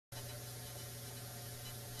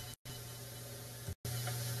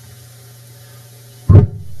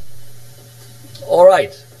All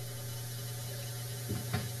right.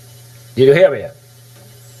 Did you hear me?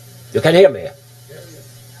 You can hear me?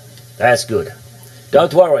 That's good.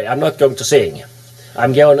 Don't worry, I'm not going to sing.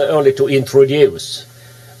 I'm going only to introduce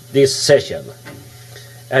this session.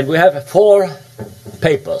 And we have 4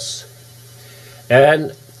 papers.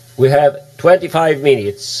 And we have 25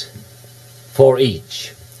 minutes for each.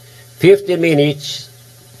 50 minutes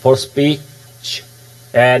for speech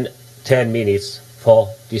and 10 minutes for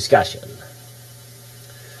discussion.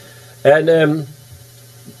 And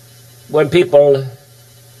when people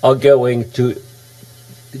are going to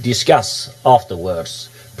discuss afterwards,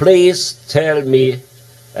 please tell me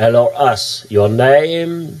or us your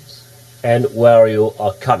names and where you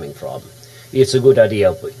are coming from. It's a good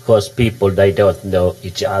idea because people, they don't know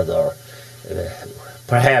each other,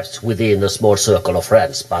 perhaps within a small circle of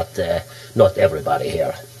friends, but not everybody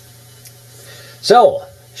here. So,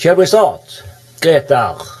 shall we start?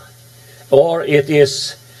 Grétar, or it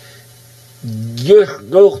is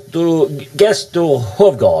Gestur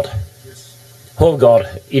Hovgaard. Yes. Hovgaard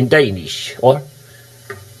in Danish, or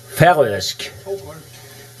Færøsk.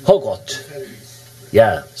 Hovgaard.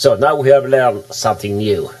 Yeah, so now we have learned something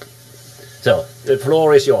new. So, the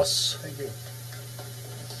floor is yours. Thank you.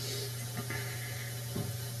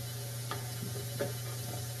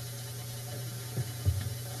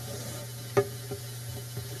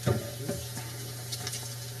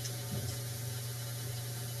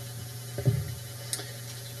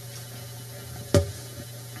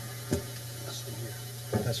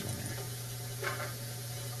 That's one here.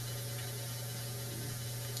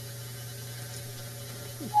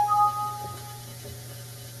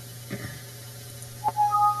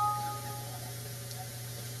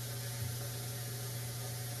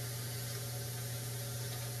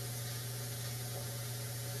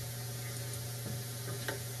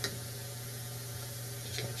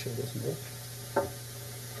 Slideshow doesn't work.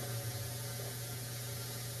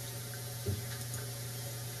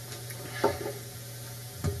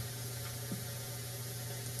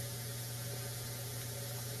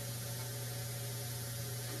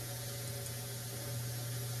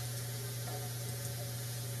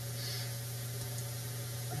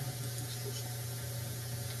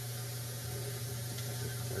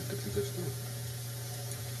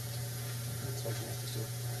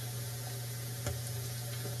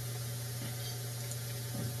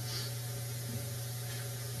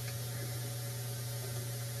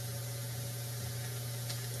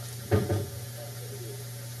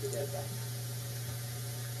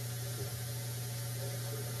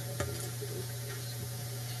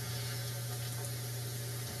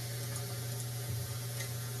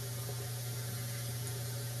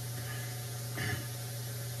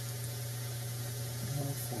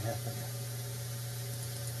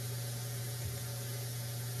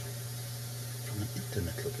 From an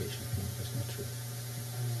internet location. That's not true.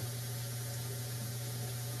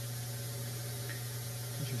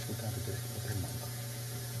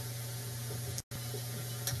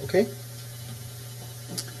 Okay.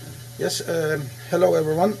 Yes. Hello,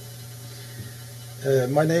 everyone.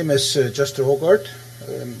 My name is Gestur Hovgaard.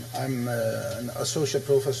 I'm an associate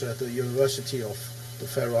professor at the University of the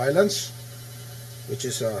Faroe Islands, which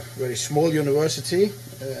is a very small university.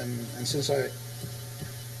 And since I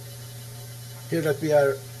hear that we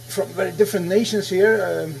are from very different nations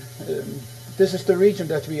here, this is the region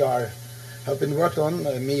that we have been worked on,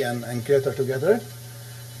 me and Grétar together.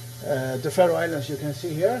 The Faroe Islands, you can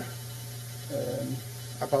see here,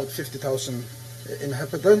 about 50,000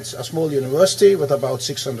 inhabitants, a small university with about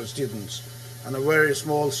 600 students, and a very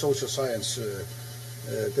small social science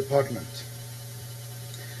department.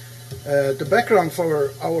 The background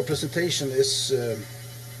for our presentation is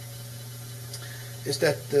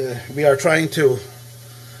that we are trying to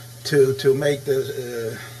make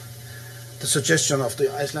the suggestion of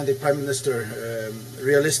the Icelandic Prime Minister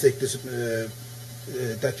realistic.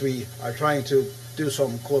 That we are trying to do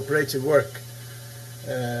some cooperative work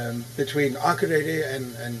between Akureyri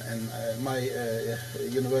and my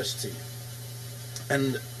university.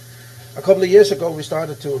 And a couple of years ago, we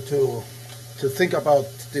started to think about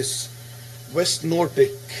this West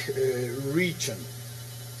Nordic region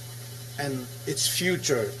and its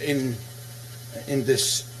future in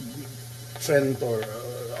this trend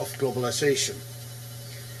of globalization.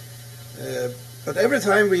 But every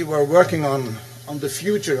time we were working on the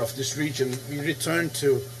future of this region, we returned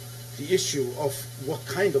to the issue of what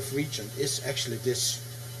kind of region is actually this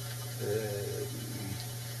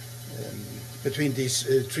between these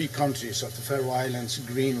 3 countries of the Faroe Islands,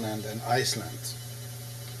 Greenland and Iceland.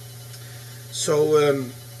 So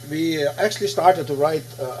we actually started to write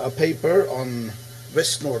a paper on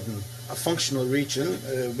West Northern a functional region,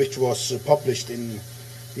 which was published in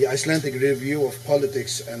the Icelandic Review of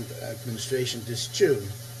Politics and Administration this June.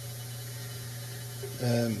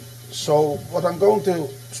 So what I'm going to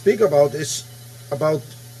speak about is about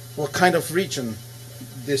what kind of region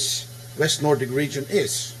this West Nordic region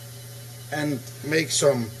is, and make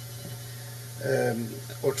some,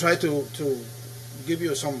 or try to give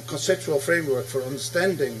you some conceptual framework for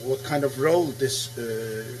understanding what kind of role this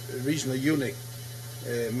regional unit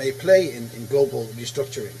may play in global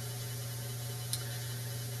restructuring.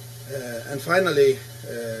 And finally,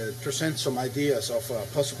 present some ideas of a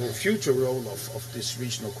possible future role of this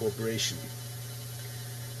regional cooperation.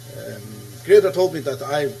 Grétar told me that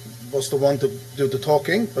I was the one to do the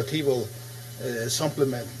talking, but he will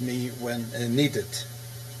supplement me when needed.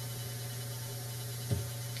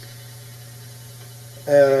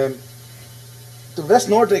 The West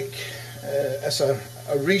Nordic as a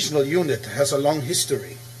regional unit has a long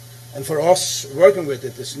history, and for us working with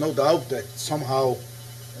it, there's no doubt that somehow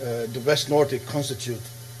the West Nordic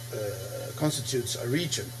constitutes a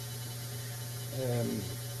region.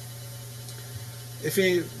 If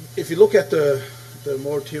you look at the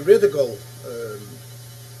more theoretical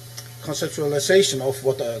conceptualization of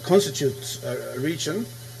what constitutes a region,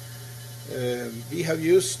 we have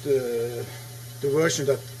used the version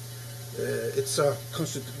that it's a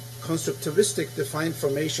constructivistic defined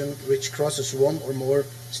formation which crosses one or more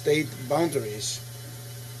state boundaries.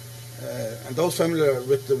 And those familiar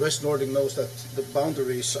with the West Nordic knows that the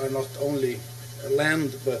boundaries are not only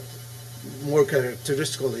land, but more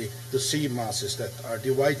characteristically the sea masses that are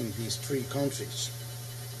dividing these three countries.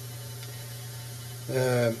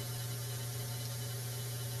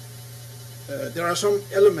 There are some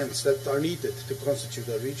elements that are needed to constitute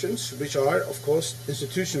our regions, which are, of course,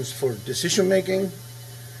 institutions for decision-making,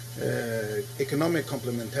 economic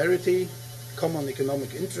complementarity, common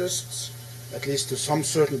economic interests, at least to some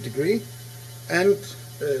certain degree, and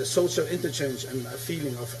social interchange and a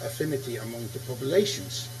feeling of affinity among the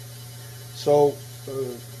populations. So,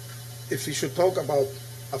 if we should talk about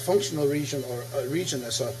a functional region or a region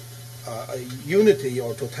as a unity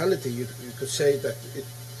or totality, you could say that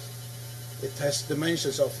it has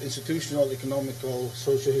dimensions of institutional, economical,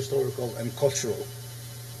 socio-historical, and cultural.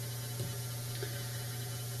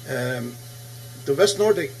 The West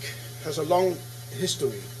Nordic has a long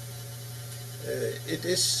history. It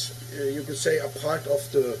is, you could say, a part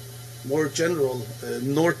of the more general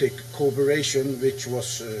Nordic cooperation, which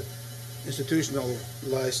was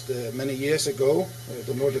institutionalized many years ago,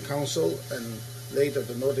 the Nordic Council, and later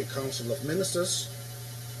the Nordic Council of Ministers.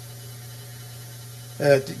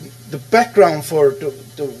 The background for the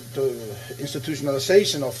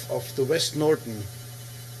institutionalization of the West Norton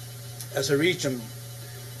as a region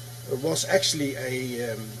was actually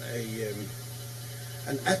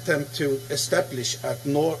an attempt to establish a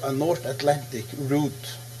North Atlantic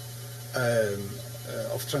route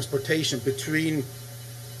of transportation between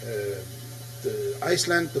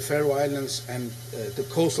Iceland, the Faroe Islands, and the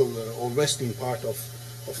coastal or western part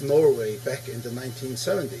of Norway back in the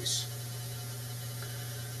 1970s.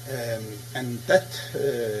 And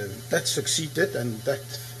that succeeded, and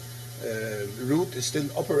that route is still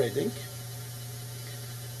operating.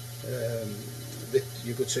 With,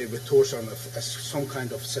 you could say, with Tórshavn as some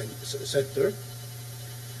kind of center.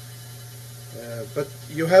 But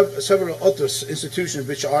you have several other institutions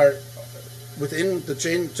which are within the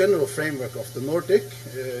general framework of the Nordic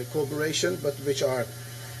cooperation, but which are,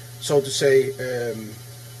 so to say,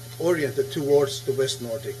 oriented towards the West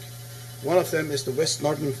Nordic. One of them is the West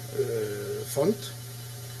Northern Fund,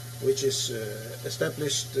 which is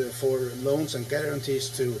established for loans and guarantees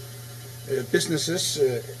to businesses,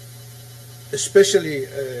 especially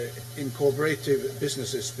in cooperative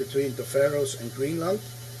businesses between the Faroes and Greenland,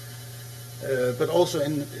 but also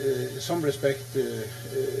in some respect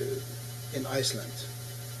in Iceland.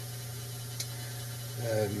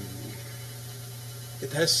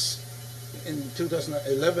 It has, in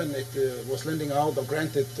 2011, it was lending out or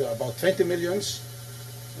granted about 20 millions.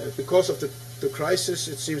 Because of the crisis,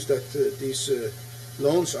 it seems that these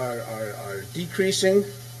loans are decreasing.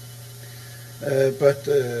 But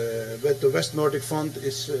the West Nordic Fund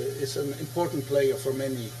is an important player for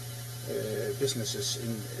many businesses,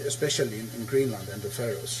 especially in Greenland and the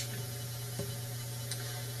Faroes.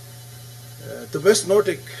 The West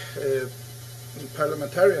Nordic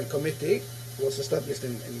Parliamentarian Committee was established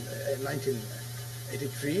in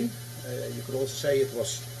 1983. You could also say it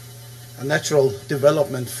was a natural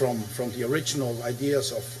development from the original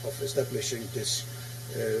ideas of establishing this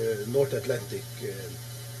North Atlantic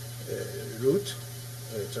route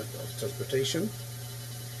of transportation.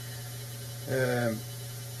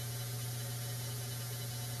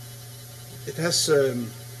 It has an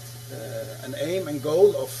aim and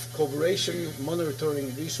goal of cooperation,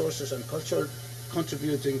 monitoring resources and culture,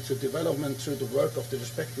 contributing to development through the work of the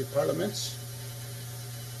respective parliaments.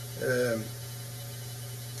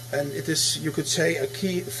 And it is, you could say, a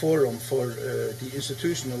key forum for the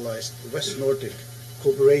institutionalized West Nordic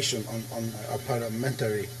cooperation on a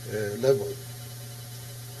parliamentary level.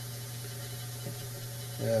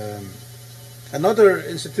 Another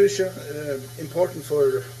institution important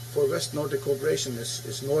for West Nordic cooperation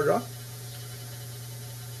is NORA.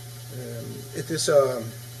 It is a,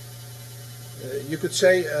 you could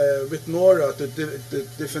say with NORA, the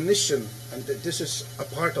definition, and this is a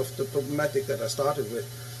part of the problematic that I started with,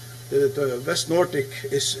 the West Nordic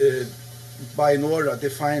is by NORA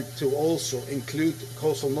defined to also include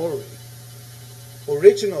coastal Norway.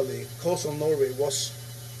 Originally, coastal Norway was,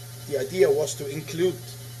 the idea was to include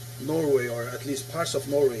Norway, or at least parts of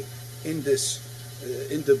Norway, in this,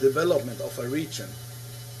 in the development of a region.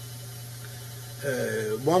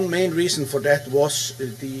 One main reason for that was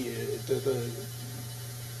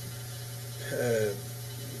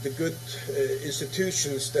the good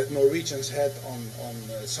institutions that Norwegians had on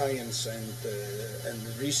science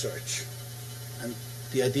and research, and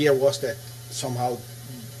the idea was that somehow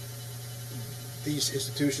these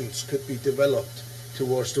institutions could be developed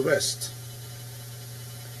towards the West.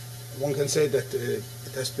 One can say that it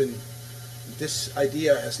has been, this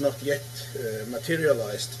idea has not yet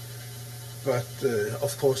materialized, but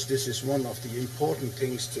of course this is one of the important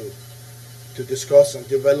things to discuss and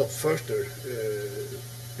develop further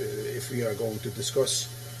if we are going to discuss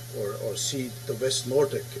or see the West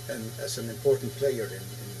Nordic and as an important player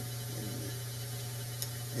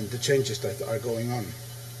in the changes that are going on.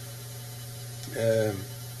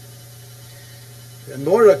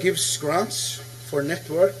 NORA gives grants for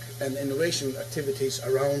network and innovation activities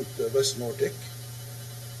around the West Nordic.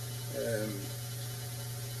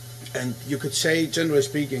 And you could say, generally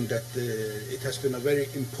speaking, that it has been a very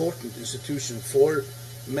important institution for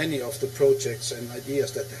many of the projects and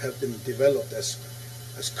ideas that have been developed as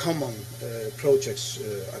common projects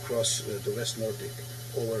across the West Nordic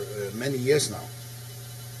over many years now.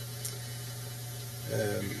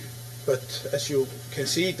 But as you can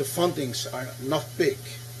see, the fundings are not big.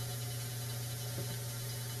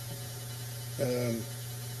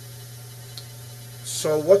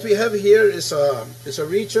 So what we have here is a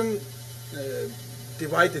region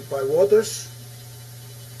divided by waters.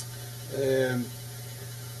 The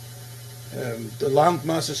land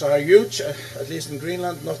masses are huge, at least in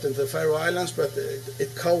Greenland, not in the Faroe Islands, but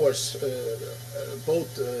it covers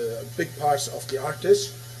both big parts of the Arctic,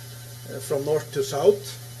 from north to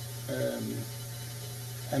south,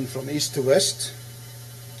 and from east to west.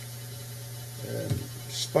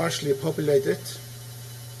 Sparsely populated.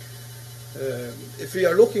 If we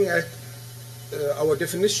are looking at our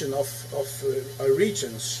definition of our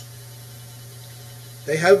regions,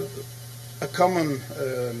 they have a common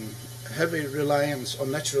heavy reliance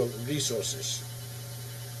on natural resources.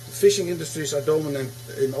 The fishing industries are dominant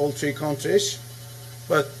in all three countries,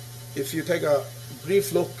 but if you take a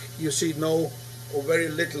brief look, you see no or very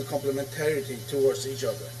little complementarity towards each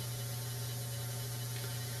other.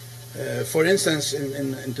 For instance,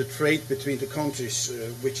 in the trade between the countries,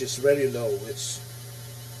 which is very low, it's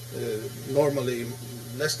normally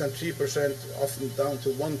less than 3%, often down to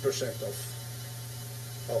 1%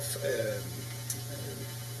 of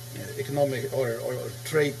economic or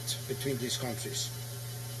trade between these countries.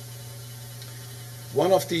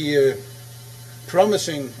 One of the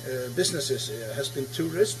promising businesses has been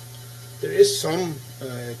tourism. There is some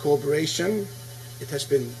cooperation. It has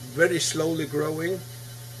been very slowly growing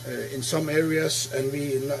in some areas, and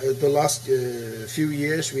we, in the last few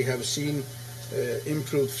years, we have seen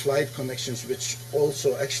improved flight connections, which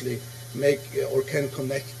also actually make or can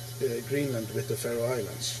connect Greenland with the Faroe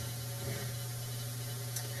Islands.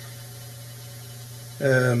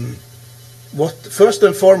 What first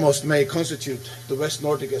and foremost may constitute the West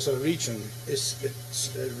Nordic as a region is its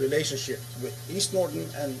relationship with East Northern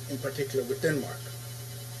and in particular with Denmark.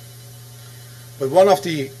 But one of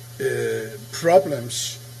the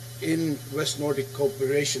problems in West Nordic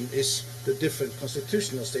cooperation is the different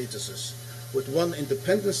constitutional statuses, with one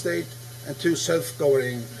independent state and two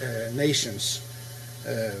self-governing nations.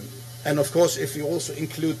 And of course, if you also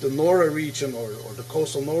include the Nora region or the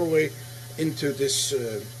coastal Norway into this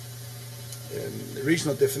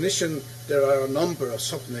regional definition, there are a number of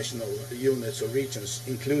subnational units or regions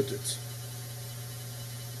included.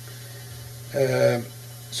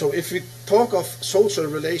 So if we talk of social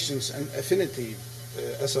relations and affinity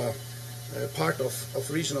as a part of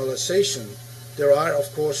regionalization, there are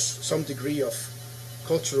of course some degree of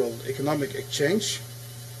cultural economic exchange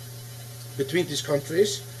between these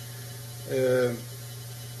countries,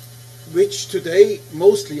 which today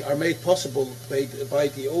mostly are made possible by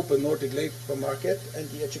the open Nordic labor market and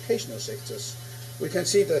the educational sectors. We can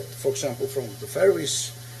see that, for example, from the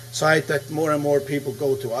Faroese side, that more and more people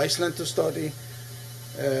go to Iceland to study.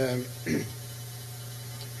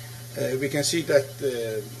 We can see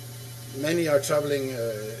that many are traveling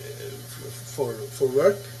for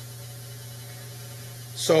work.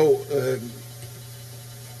 So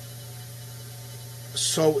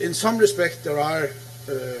in some respect there are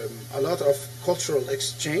a lot of cultural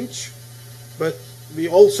exchange, but we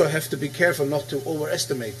also have to be careful not to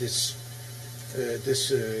overestimate this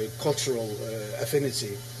cultural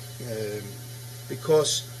affinity,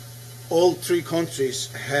 because all three countries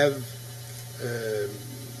have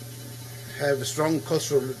strong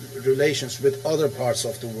cultural relations with other parts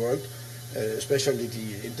of the world, especially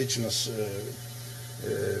the indigenous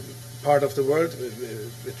part of the world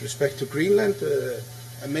with respect to Greenland,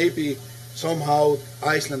 and maybe somehow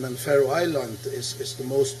Iceland and Faroe Island is the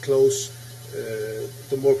most close,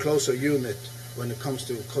 the more closer unit when it comes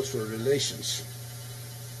to cultural relations.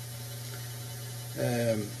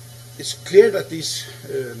 It's clear that these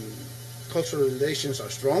cultural relations are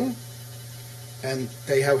strong, and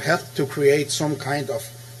they have helped to create some kind of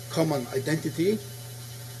common identity,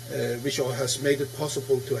 which has made it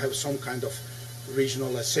possible to have some kind of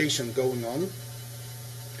regionalization going on.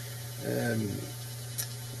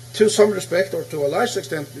 To some respect, or to a large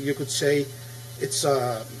extent, you could say it's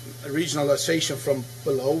a regionalization from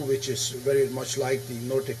below, which is very much like the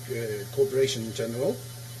Nordic cooperation in general.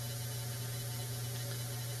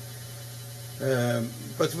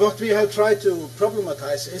 But what we have tried to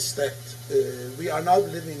problematize is that we are now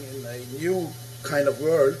living in a new kind of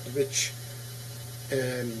world, which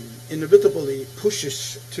inevitably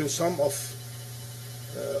pushes to some of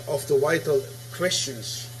the vital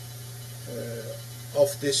questions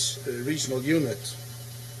of this regional unit.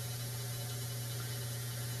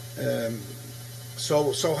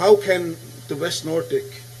 So how can the West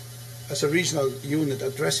Nordic as a regional unit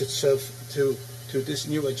address itself to this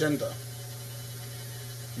new agenda?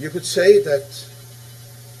 You could say that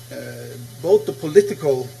both the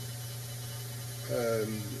political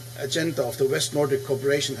agenda of the West Nordic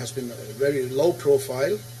cooperation has been very low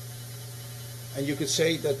profile, and you could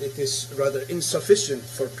say that it is rather insufficient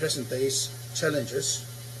for present day's challenges.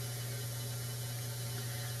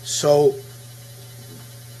 So,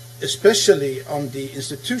 especially on the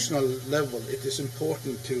institutional level, it is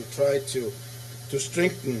important to try to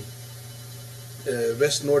strengthen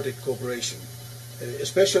West Nordic cooperation,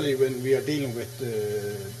 especially when we are dealing with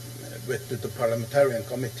the parliamentarian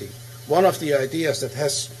committee. One of the ideas that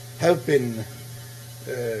have been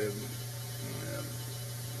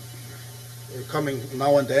coming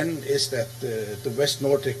now and then is that the West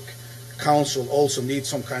Nordic Council also needs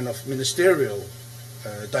some kind of ministerial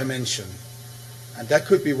dimension, and that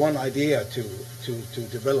could be one idea to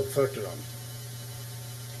develop further on.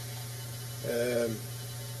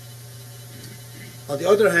 On the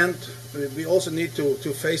other hand, we also need to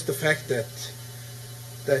face the fact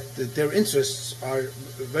that their interests are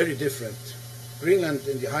very different. Greenland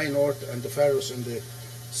in the high north and the Faroes in the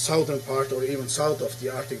southern part, or even south of the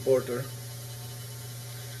Arctic border.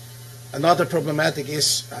 Another problematic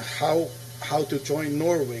is how to join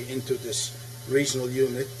Norway into this regional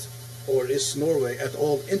unit, or is Norway at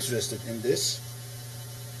all interested in this?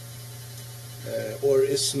 Or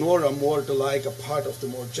is Norway more like a part of the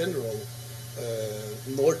more general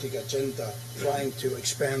Nordic agenda, trying to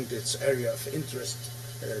expand its area of interest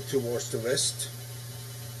towards the West?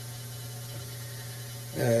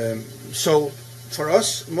 So for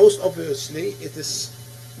us, most obviously, it is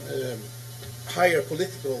higher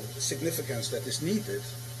political significance that is needed,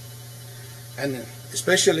 and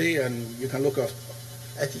especially, and you can look at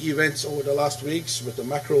the events over the last weeks with the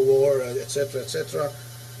macro war, etc., etc.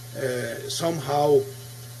 Somehow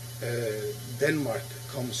Denmark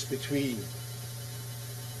comes between,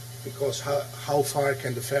 because how far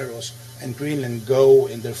can the Faroes and Greenland go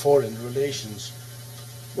in their foreign relations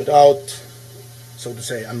without, so to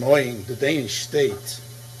say, annoying the Danish state?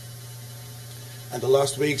 And the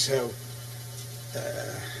last weeks have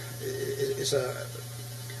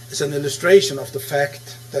is an illustration of the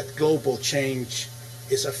fact that global change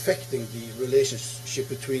is affecting the relationship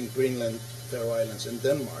between Greenland, Faroe Islands, and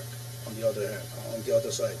Denmark. On the other hand, on the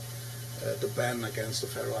other side, the ban against the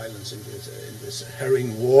Faroe Islands in this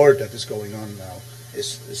herring war that is going on now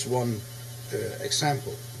is one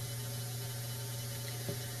example.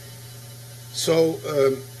 So,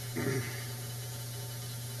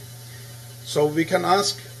 so we can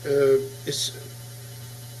ask: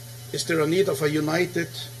 is there a need of a united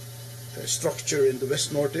structure in the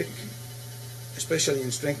West Nordic, especially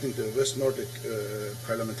in strengthening the West Nordic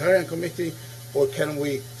Parliamentarian Committee, or can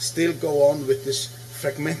we still go on with this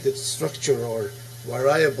fragmented structure or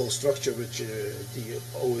variable structure which the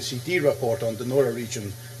OECD report on the NORA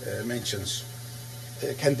region mentions?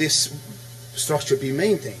 Can this structure be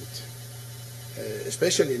maintained,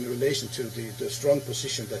 especially in relation to the strong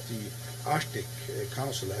position that the Arctic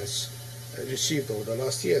Council has received over the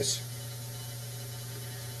last years?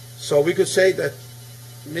 So we could say that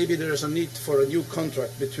maybe there is a need for a new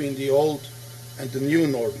contract between the old and the new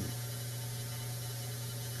Norden.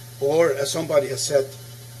 Or, as somebody has said,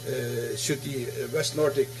 should the West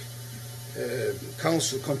Nordic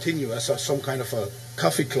Council continue as some kind of a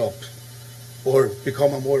coffee club or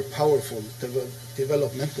become a more powerful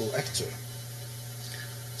developmental actor?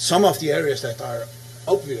 Some of the areas that are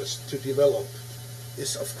obvious to develop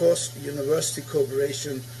is, of course, university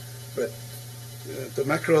cooperation, but the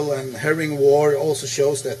mackerel and herring war also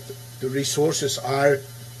shows that the resources are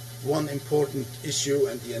one important issue,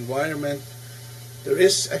 and the environment. There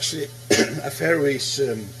is actually a Faroese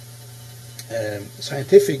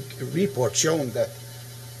scientific report showing that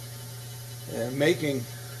making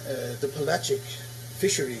the pelagic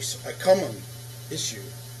fisheries a common issue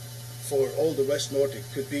for all the West Nordic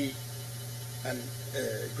could be a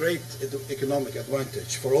great economic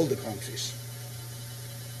advantage for all the countries.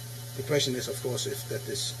 The question is, of course, if that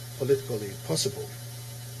is politically possible.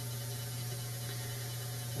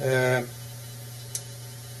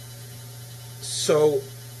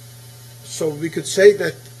 So we could say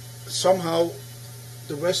that somehow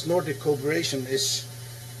the West Nordic cooperation has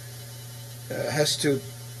to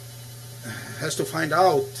find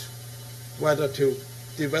out whether to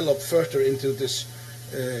develop further into this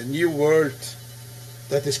new world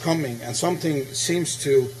that is coming, and something seems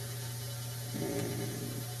to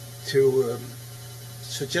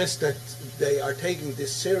suggest that they are taking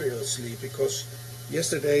this seriously, because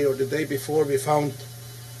yesterday or the day before we found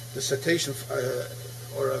the citation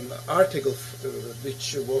or an article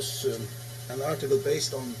which was an article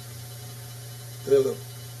based on the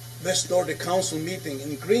West Nordic Council meeting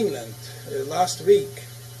in Greenland last week,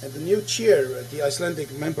 and the new chair, the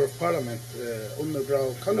Icelandic Member of Parliament, Unnur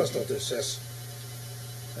Brá Konráðsdóttir, says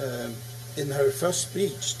in her first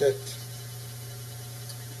speech that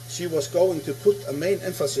she was going to put a main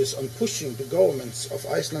emphasis on pushing the governments of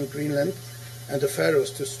Iceland, Greenland, and the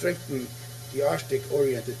Faroes to strengthen the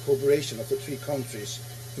Arctic-oriented cooperation of the three countries,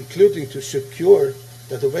 including to secure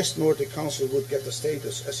that the West Nordic Council would get a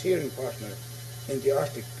status as hearing partner in the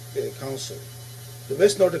Arctic Council. The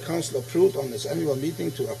West Nordic Council approved on its annual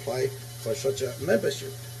meeting to apply for such a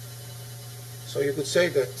membership. So you could say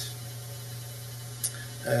that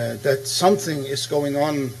that something is going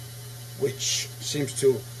on which seems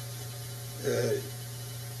to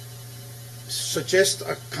suggest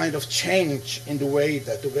a kind of change in the way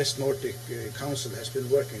that the West Nordic Council has been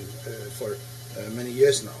working for many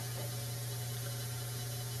years now.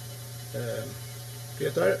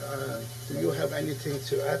 Peter, do you have anything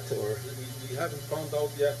to add? Or we haven't found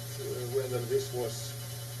out yet whether this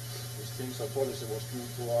things or policy was due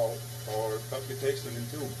to our computation in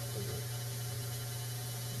June.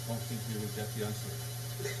 I don't think we will get the answer.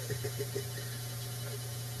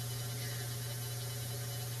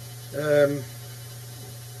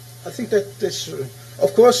 I think that this,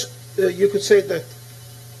 of course, you could say that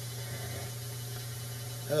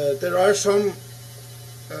there are some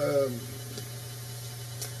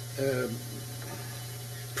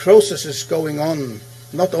processes going on,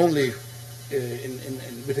 not only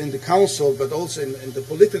within the council, but also in the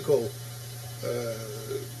political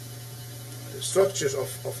structures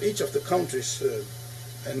of each of the countries.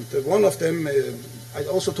 And one of them, I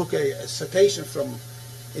also took a citation from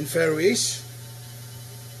in Faroese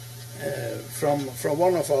from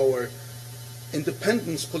one of our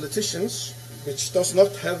independence politicians, which does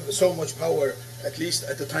not have so much power, at least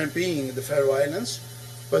at the time being, in the Faroe Islands.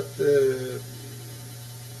 But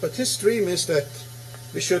his dream is that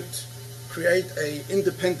we should create an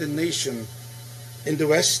independent nation in the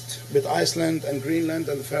West, with Iceland and Greenland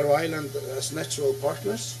and the Faroe Islands as natural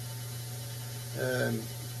partners,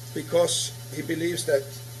 because he believes that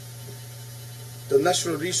the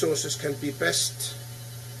natural resources can be best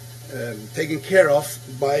taken care of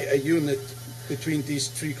by a unit between these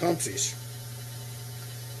three countries.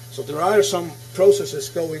 So there are some processes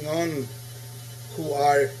going on who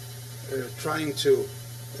are trying to,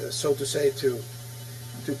 so to say, to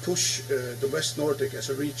push the West Nordic as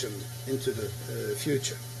a region into the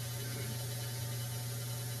future.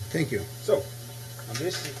 Thank you. So, on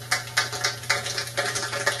this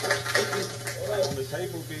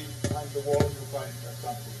table be behind the wall, you find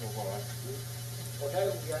examples of our attitude. Okay,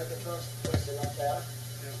 we have the first question up there.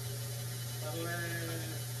 Yeah. Well,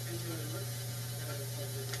 thank you very much for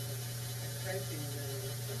this exciting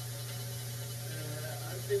lecture.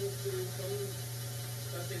 I've been doing some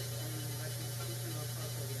studies on Western functional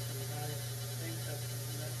properties, and I think that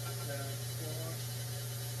there are four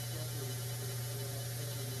problems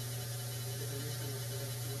definition of the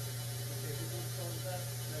West Nordic. But if you don't solve that,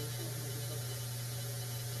 there is nothing to talk about.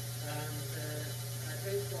 And I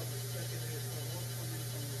think what especially for those coming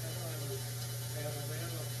from the Faroe Islands, they are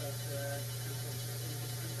aware of that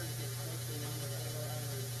independence is also in the Faroe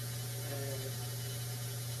Islands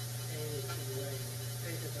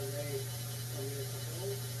faded away some years ago.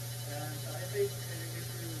 And I think if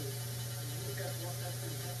you look at what has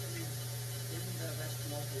been happening in the West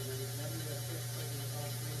Nordic, and then we are first talking about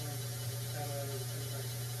mainland Faroe Islands and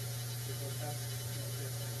Iceland, because that's what we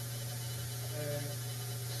are saying.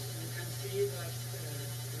 You can see that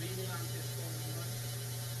Greenland is going much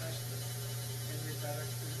faster in the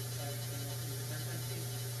direction of independence,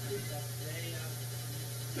 and that they are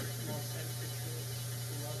more self-secure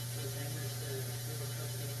towards the Danish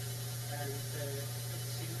bureaucracy, and it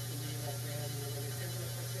seems to me that they are in a very similar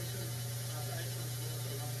position as Iceland was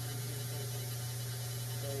around 1940.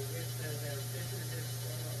 So with their businesses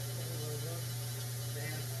all over the world, they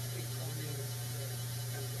are becoming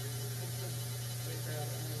kind of independent with their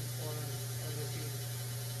own foreign policy,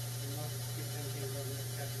 not depending on the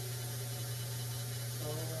capitalism. So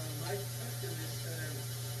my question is,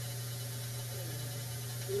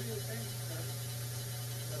 do you think that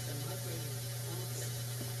the macro conflict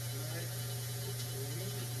might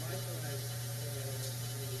revitalize the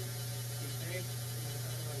debate in the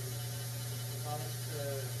Parliament about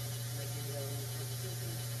making their own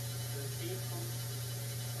constitution and become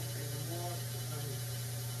something more than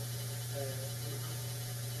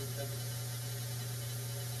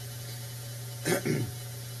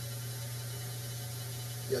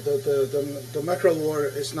Yeah, the mackerel war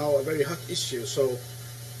is now a very hot issue, so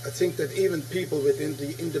I think that even people within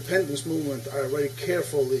the independence movement are very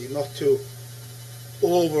carefully not to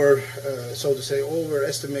so to say,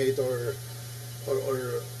 overestimate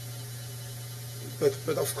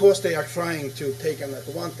but of course they are trying to take an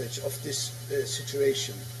advantage of this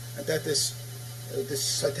situation, and that is this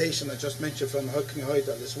citation I just mentioned from Heikki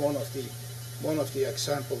Eskelinen is one of the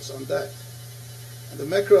examples on that. And the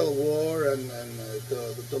mackerel war and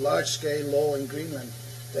the large-scale law in Greenland,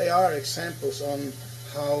 they are examples on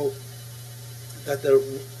how that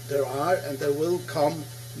there are and there will come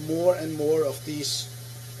more and more of these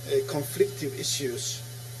conflictive issues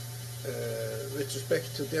with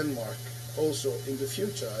respect to Denmark also in the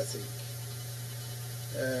future, I think.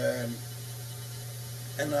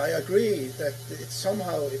 And I agree that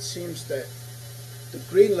somehow it seems that the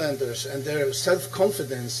Greenlanders and their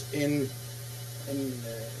self-confidence in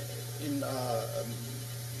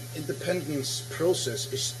independence process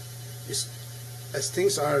is as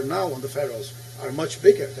things are now on the Faroes are much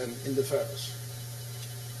bigger than in the Faroes.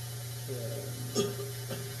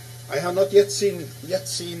 I have not yet seen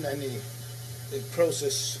any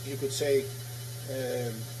process, you could say,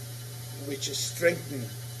 which is strengthening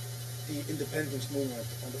the independence movement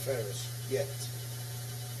on the Faroes yet.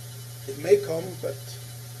 It may come, but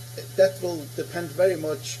that will depend very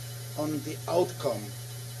much on the outcome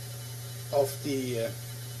of the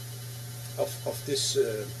of this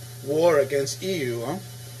war against EU,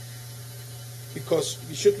 because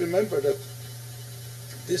we should remember that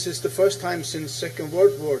this is the first time since Second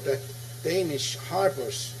World War that Danish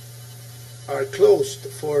harbors are closed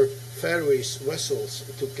for Faroese vessels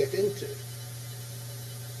to get into.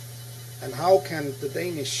 And how can the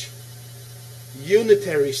Danish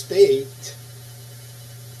unitary state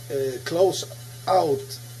close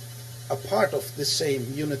out a part of the same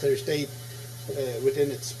unitary state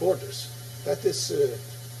within its borders? That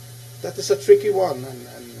is a tricky one,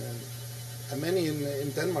 and many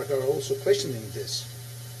in Denmark are also questioning this.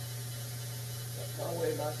 Now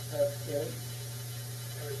we must have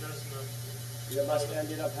you must end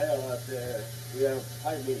it up here at we have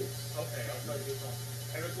 5 minutes. Okay, I'll try to be fast.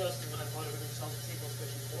 Eric Lusten, I'm part of the consultancy for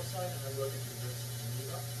Special Foresight, and I work at the University of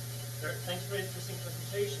Geneva. Thanks for an interesting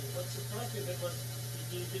presentation. What surprised me a bit was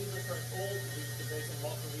you didn't refer at all to the debate on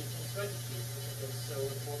macro-regional strategies, which I think is so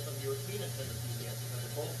important on European enthusiasm.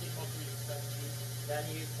 The Baltic macro-regional strategy,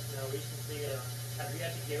 Danube, now recently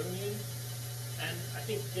Adriatic Ionian. And I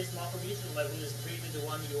think this macro-regional level is really the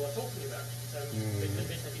one you are talking about. So I'm a bit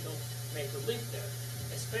convinced that you don't make a link there,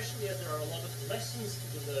 especially as there are a lot of lessons to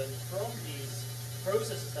be learned from these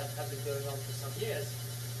processes that have been going on for some years.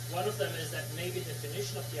 One of them is that maybe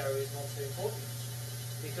definition of the area is not so important.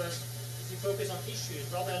 Because if you focus on issues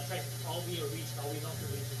rather than trying, are we a region, are we not a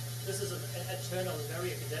region? This is an eternal,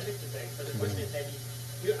 very academic debate. But the question is maybe,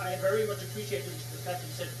 I very much appreciated the fact that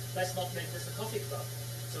you said, let's not make this a coffee club.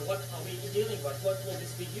 So what are we dealing with? What will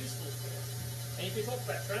this be useful for? And if you talk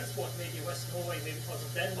about transport, maybe West Norway, maybe parts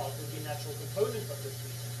of Denmark would be a natural component of this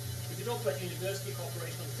region. If you talk about university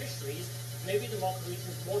cooperation on fisheries, maybe the market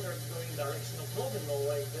region is more going in the direction of northern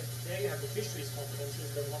Norway, but there you have the fisheries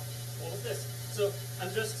competences, than all of this. So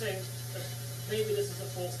I'm just saying that maybe this is a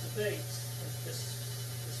false debate.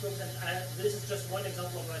 And this is just one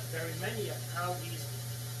example of very many of how these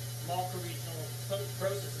macro-regional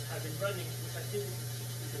processes have been running, which I think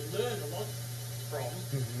we can learn a lot from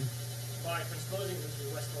by transposing them to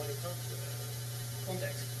the West Nordic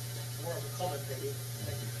context. More of a comment, maybe.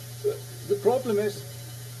 Thank you. The problem is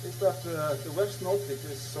that the West Nordic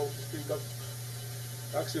is, so to speak,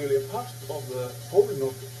 actually a part of the whole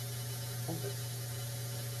Nordic context.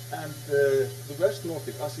 And the West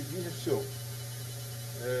Nordic, as we have shown,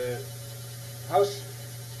 has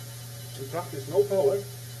in practice no power,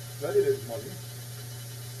 very little money,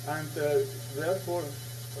 and therefore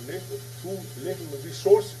too little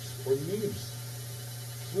resources or means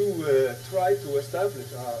to try to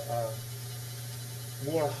establish a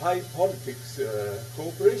more high politics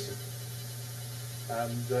cooperation.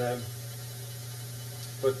 And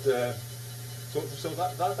so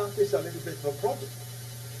that is a little bit of a problem.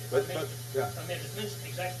 But yeah. I may just mention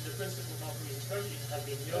exactly the principle of macro-region strategies have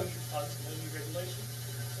been no new funds, no new regulation.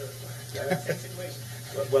 So same situation.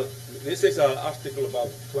 Well, this is an article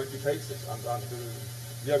about 20 pages, and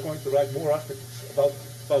we are going to write more articles about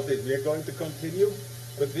it. We are going to continue,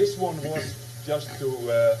 but this one was just to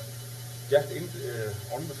get in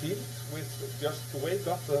on the field with just to wake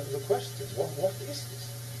up the question: what is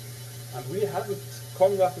this? And we haven't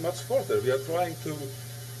come that much further. We are trying to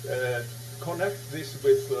connect this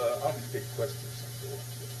with Arctic questions and so on.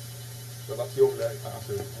 So that's the only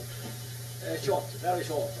answer. Short, very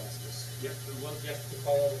short answers. Yeah, well, just to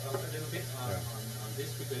follow up a little bit on this,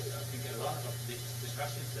 because I think a lot of these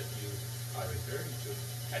discussions that you are referring to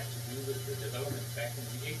had to do with the development back in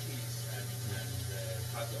the 80s and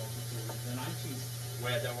partly also to the 90s,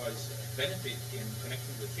 where there was benefit in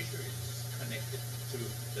connecting with fisheries connected to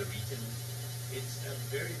the region. It's a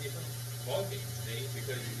very different ballgame today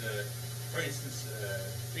because for instance,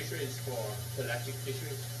 fisheries for pelagic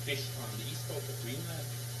fisheries, fish on the east coast of Greenland,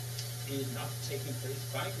 is not taking place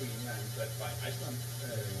by Greenland, but by Iceland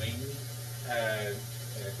mainly.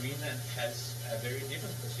 Greenland has a very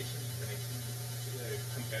different position in connection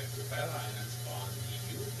compared to the Faroe Islands on the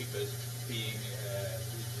EU, because being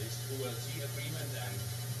with this ULC agreement and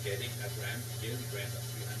getting a yearly grant of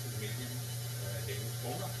 300 million Danish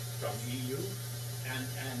kroner from EU, and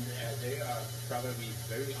they are probably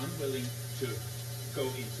very unwilling to go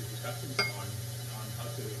into discussions on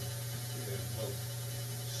how to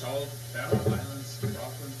solve Faroe Islands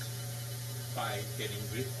problems by getting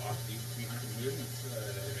rid of these 300 million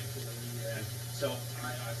eventually. And so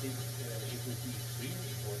I think it would be extremely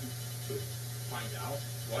important to find out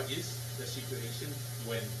what is the situation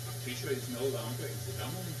when fishery is no longer in the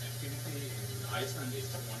dominant activity. In Iceland, it's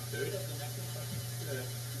 1/3 of the national budget.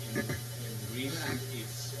 In Greenland,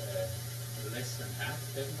 it's less than half,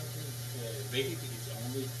 definitely. Basically, it's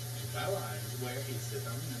only in Faroe Islands where it's the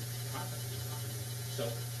dominant part of the economy. So,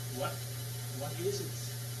 what is it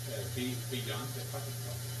beyond the pocket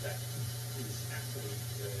crop that is actually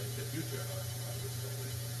the future of this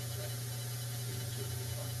cooperation that we should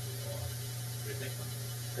respond to or reflect on?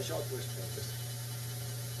 A short response.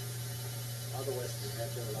 Otherwise, we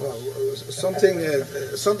have to Well,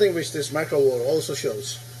 something which this macro war also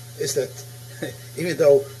shows is that even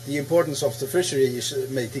though the importance of the fisheries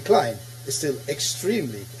may decline, it's still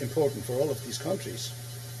extremely important for all of these countries.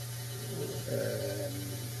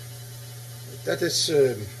 That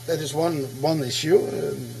is one issue.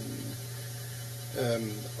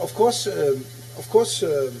 Of course,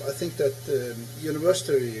 I think that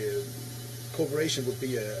university cooperation would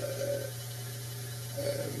be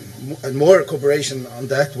and more cooperation on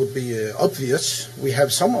that would be obvious. We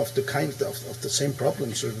have some of the of the same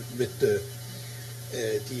problems with the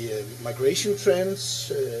migration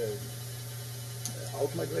trends,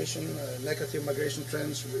 out-migration, negative migration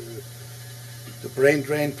trends, the brain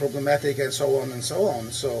drain problematic, and so on and so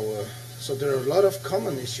on. So there are a lot of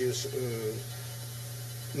common issues.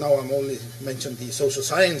 Now I'm only mentioned the social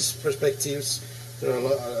science perspectives. There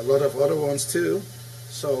are a lot of other ones too.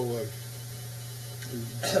 So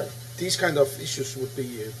these kind of issues would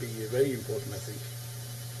be very important, I think.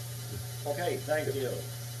 Okay, thank you.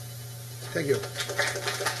 Thank you.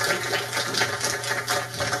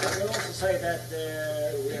 can also say that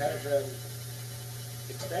we have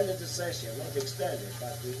extended the session, not extended,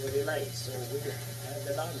 but we were delayed. So we had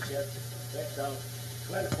the lunch at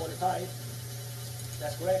 12:45.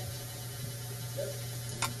 That's correct? Yes.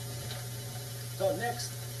 So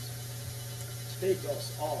next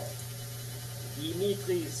speakers are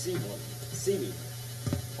Dmitry Zimin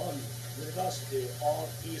from University of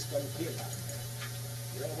Eastern Finland.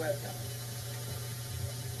 You're welcome.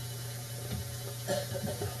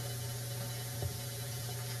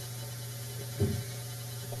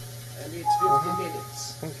 And it's 50 minutes.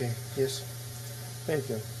 Okay, yes. Thank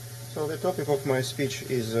you. So the topic of my speech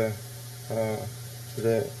is the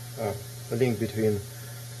link between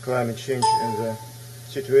climate change and the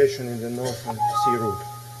situation in the Northern Sea route.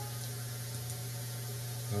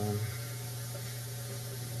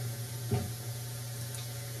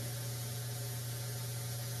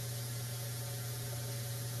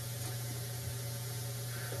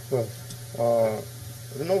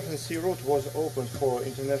 The Northern Sea route was opened for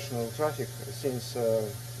international traffic since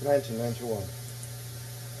 1991.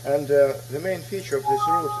 And the main feature of this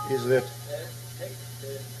route is that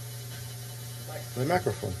the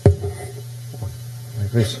microphone.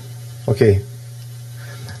 Like this. Okay.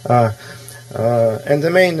 And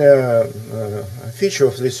the main feature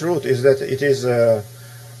of this route is that it is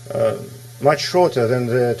much shorter than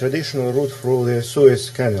the traditional route through the Suez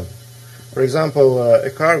Canal. For example, a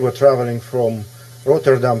cargo traveling from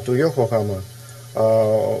Rotterdam to Yokohama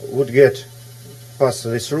would get past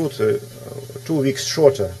this route 2 weeks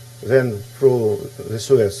shorter than through the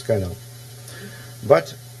Suez Canal.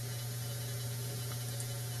 But,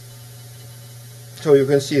 so you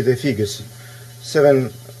can see the figures,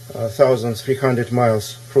 7,300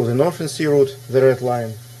 miles through the Northern Sea route, the red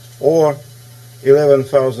line, or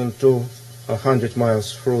 11,200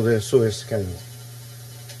 miles through the Suez Canal.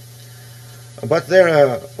 But there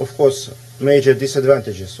are, of course, major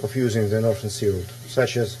disadvantages of using the Northern Sea route,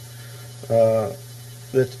 such as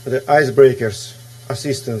that the icebreakers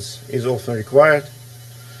assistance is often required,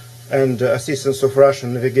 and assistance of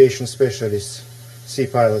Russian navigation specialists, sea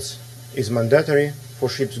pilots, is mandatory for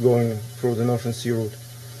ships going through the Northern Sea route.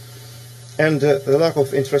 And the lack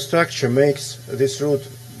of infrastructure makes this route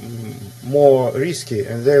more risky,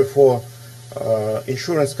 and therefore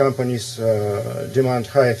insurance companies demand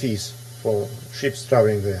higher fees for ships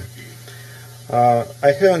traveling there. I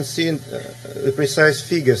haven't seen the precise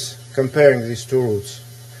figures comparing these two routes.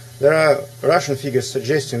 There are Russian figures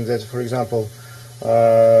suggesting that, for example,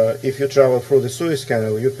 if you travel through the Suez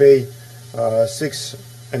Canal, you pay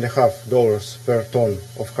 $6.50 per ton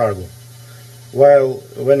of cargo, while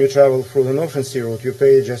when you travel through the Northern Sea route, you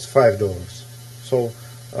pay just $5. So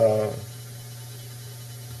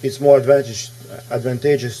it's more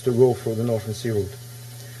advantageous to go through the Northern Sea route.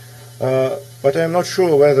 But I'm not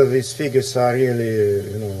sure whether these figures are really,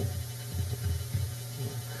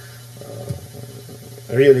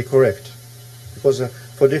 really correct, because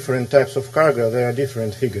for different types of cargo there are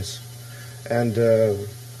different figures, and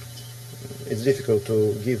it's difficult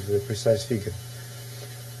to give a precise figure.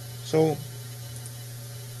 So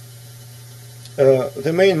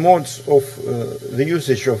the main modes of the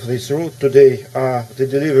usage of this route today are the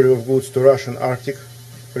delivery of goods to Russian Arctic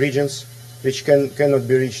regions, which cannot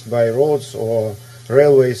be reached by roads or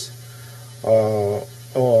railways or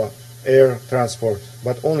air transport,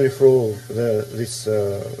 but only through this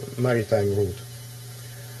maritime route.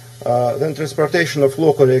 Then transportation of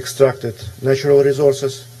locally extracted natural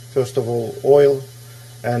resources, first of all oil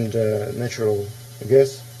and natural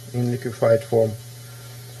gas in liquefied form,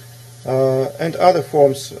 and other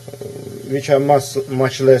forms which are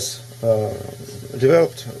much less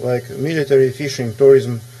developed, like military, fishing,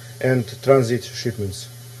 tourism, and transit shipments.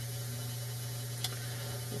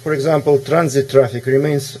 For example, transit traffic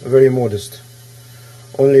remains very modest.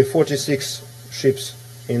 Only 46 ships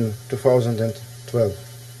in 2012.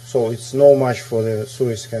 So it's no match for the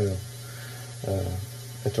Suez Canal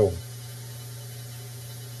at all.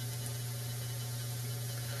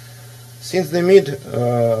 Since the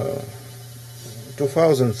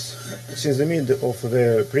mid-2000s, since the mid of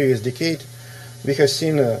the previous decade, we have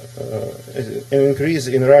seen an increase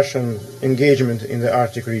in Russian engagement in the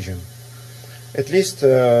Arctic region. At least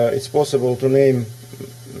it's possible to name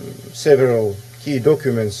several key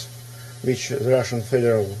documents which the Russian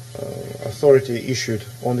Federal Authority issued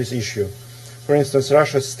on this issue. For instance,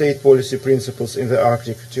 Russia's state policy principles in the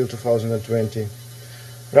Arctic till 2020,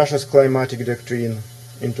 Russia's climatic doctrine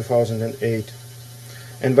in 2008.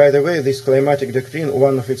 And by the way, this climatic doctrine,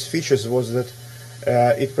 one of its features was that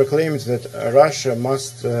it proclaims that Russia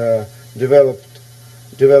must develop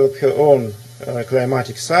her own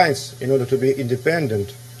climatic science in order to be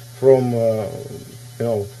independent from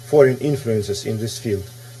foreign influences in this field.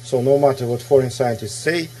 So no matter what foreign scientists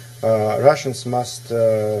say, Russians must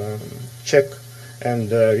check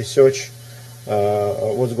and research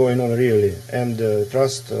what's going on really, and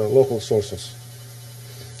trust local sources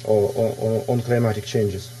on climatic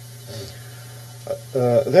changes.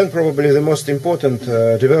 Then probably the most important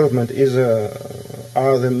development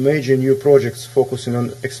are the major new projects focusing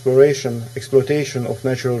on exploitation of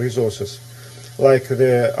natural resources, like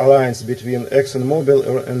the alliance between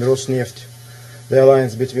ExxonMobil and Rosneft, the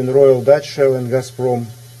alliance between Royal Dutch Shell and Gazprom,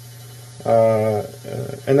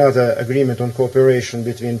 another agreement on cooperation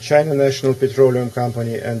between China National Petroleum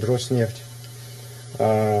Company and Rosneft,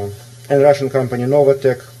 and Russian company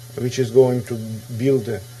Novatek, which is going to build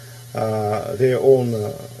their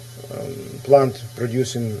own plant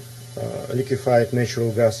producing liquefied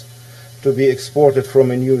natural gas to be exported from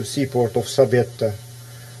a new seaport of Sabetta,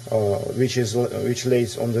 which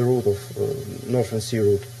lays on the route of Northern Sea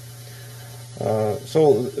route.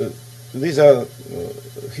 So these are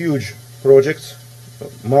huge projects,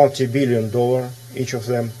 multi-billion-dollar each of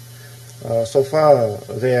them. So far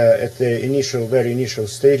they are at the very initial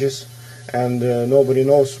stages, and nobody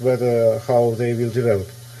knows how they will develop.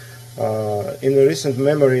 In the recent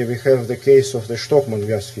memory we have the case of the Stockman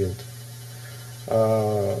gas field.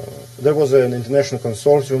 There was an international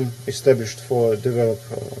consortium established for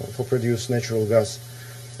produce natural gas,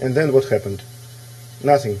 and then what happened?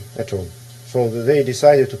 Nothing at all. So they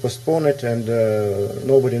decided to postpone it, and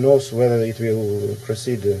nobody knows whether it will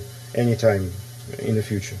proceed any time in the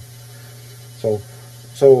future. So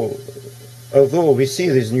although we see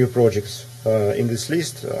these new projects in this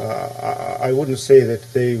list, I wouldn't say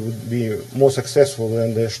that they would be more successful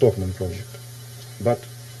than the Stockman project, but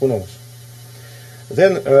who knows.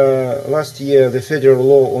 Then last year the federal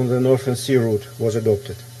law on the Northern Sea route was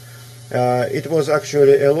adopted. It was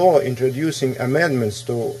actually a law introducing amendments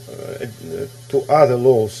to other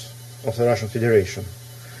laws of the Russian Federation,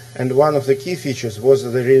 and one of the key features was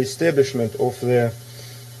the re-establishment of the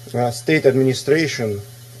state administration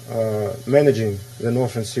managing the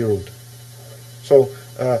Northern Sea route. So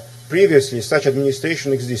previously such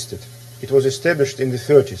administration existed. It was established in the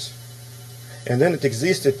 30s, and then it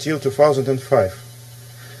existed till 2005.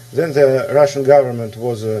 Then the Russian government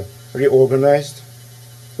was reorganized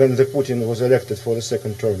when the Putin was elected for the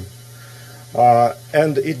second term,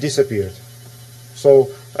 and it disappeared. So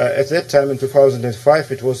at that time in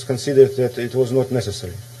 2005 it was considered that it was not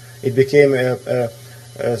necessary. It became a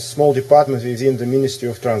small department within the Ministry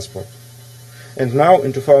of Transport. And now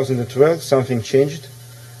in 2012 something changed,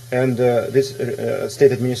 and this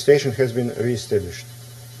state administration has been re-established.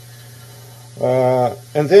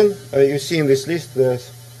 And then you see in this list that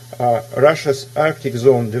Russia's Arctic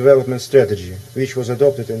Zone Development Strategy, which was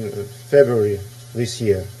adopted in February this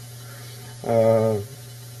year.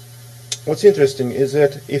 What's interesting is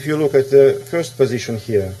that if you look at the first position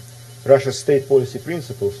here, Russia's State Policy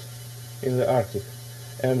Principles in the Arctic,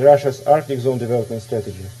 and Russia's Arctic Zone Development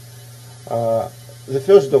Strategy, the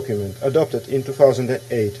first document adopted in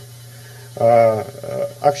 2008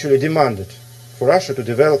 actually demanded for Russia to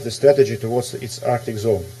develop the strategy towards its Arctic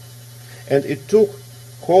zone. And it took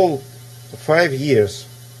whole 5 years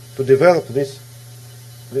to develop this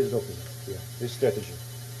document here, this strategy.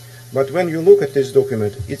 But when you look at this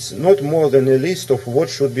document, it's not more than a list of what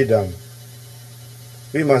should be done.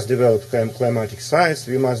 We must develop climatic science,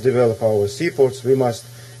 we must develop our seaports, we must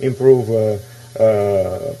improve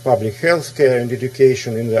public health care and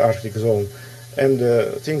education in the Arctic zone, and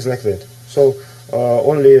things like that. So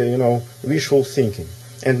only, wishful thinking.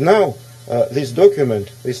 And now this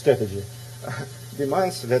document, this strategy,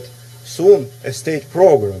 demands that soon a state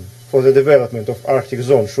program for the development of Arctic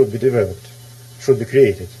zone should be developed, should be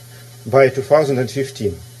created by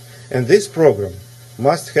 2015. And this program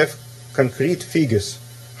must have concrete figures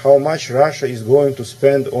how much Russia is going to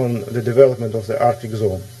spend on the development of the Arctic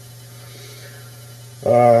zone.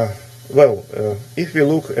 If we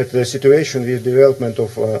look at the situation with development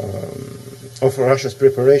of Russia's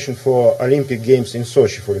preparation for Olympic Games in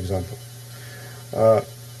Sochi, for example,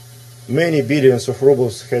 many billions of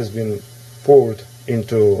rubles has been poured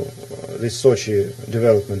into this Sochi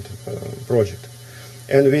development project.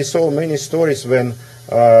 And we saw many stories when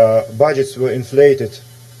budgets were inflated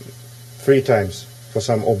 3 times for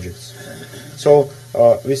some objects. So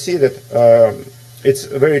we see that it's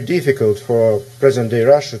very difficult for present-day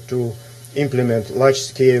Russia to implement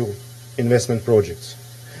large-scale investment projects.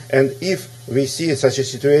 And if we see such a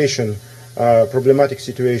situation, problematic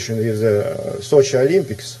situation with the Sochi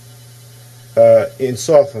Olympics in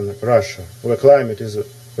southern Russia, where climate is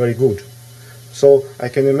very good, So I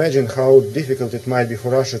can imagine how difficult it might be for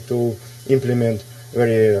Russia to implement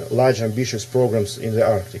very large, ambitious programs in the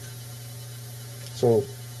Arctic. So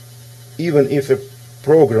even if a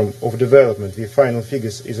program of development with final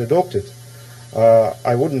figures is adopted,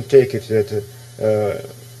 I wouldn't take it that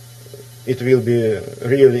it will be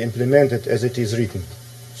really implemented as it is written.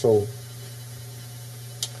 So,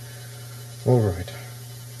 all right.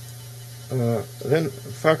 Then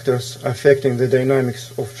factors affecting the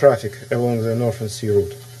dynamics of traffic along the Northern Sea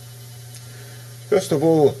route. First of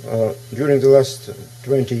all, during the last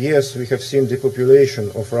 20 years, we have seen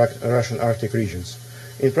depopulation of Russian Arctic regions.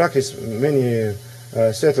 In practice, many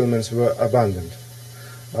settlements were abandoned.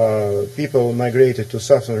 People migrated to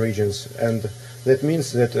southern regions, and that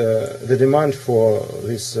means that the demand for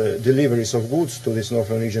these deliveries of goods to these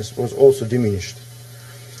northern regions was also diminished.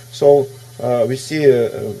 So we see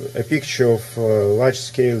a picture of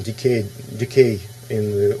large-scale decay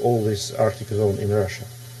in all this Arctic zone in Russia.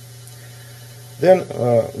 Then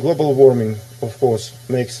global warming, of course,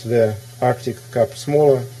 makes the Arctic Cap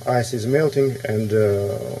smaller, ice is melting, and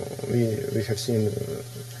we have seen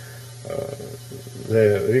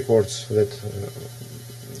the reports that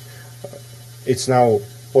it's now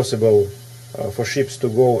possible for ships to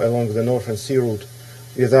go along the Northern Sea route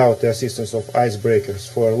without the assistance of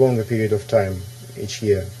icebreakers for a longer period of time each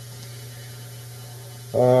year.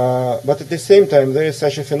 But at the same time, there is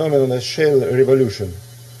such a phenomenon as shale revolution,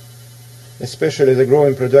 especially the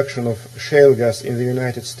growing production of shale gas in the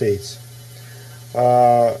United States.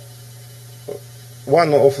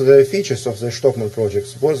 One of the features of the Stockman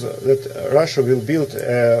projects was that Russia will build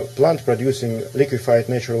a plant producing liquefied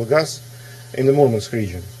natural gas in the Murmansk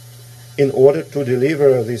region in order to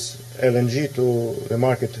deliver this LNG to the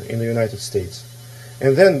market in the United States.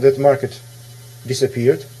 And then that market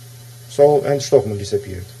disappeared, and Stockman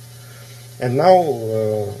disappeared. And now,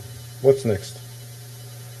 what's next?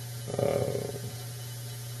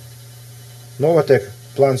 Novatek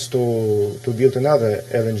plans to build another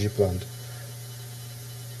LNG plant.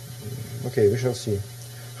 Okay, we shall see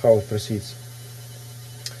how it proceeds.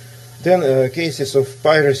 Then cases of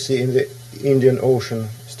piracy in the Indian Ocean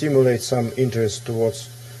stimulate some interest towards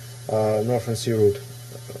Northern Sea route.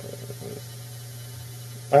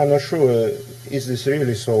 I'm not sure is this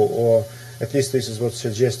really so, or at least this is what's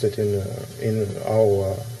suggested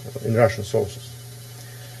in Russian sources.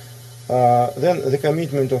 Then the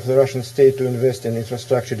commitment of the Russian state to invest in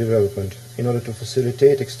infrastructure development in order to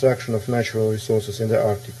facilitate extraction of natural resources in the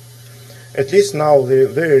Arctic. At least now the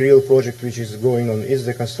very real project which is going on is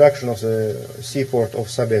the construction of the seaport of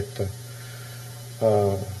Sabetta,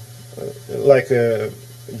 like a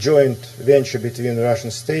joint venture between the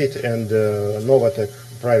Russian state and Novatek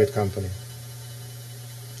private company.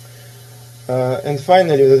 And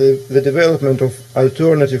finally, the development of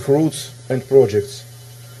alternative routes and projects.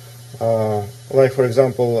 Like, for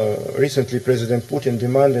example, recently President Putin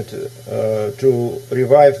demanded to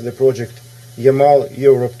revive the project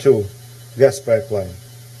Yamal-Europe 2 gas pipeline.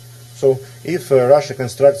 So if Russia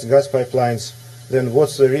constructs gas pipelines, then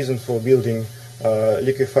what's the reason for building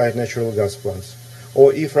liquefied natural gas plants?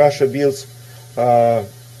 Or if Russia builds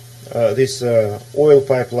this oil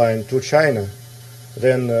pipeline to China,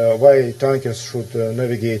 then why tankers should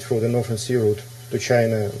navigate through the Northern Sea route to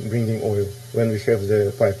China bringing oil when we have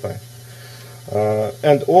the pipeline?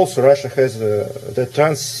 And also Russia has the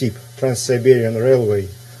Transsib, Trans-Siberian Railway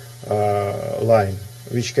line,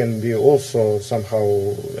 which can be also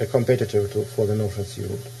somehow a competitor for the Northern Sea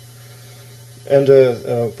route. And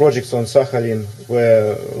projects on Sakhalin,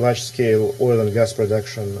 where large-scale oil and gas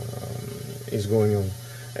production is going on,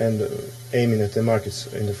 and aiming at the markets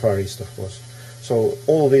in the Far East, of course. So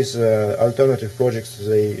all these alternative projects,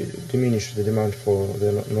 they diminish the demand for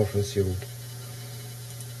the Northern Sea route.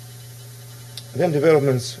 Then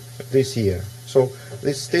developments this year. So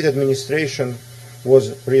this state administration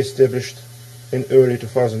was re-established in early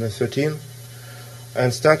 2013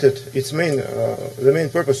 and started its the main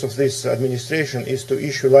purpose of this administration is to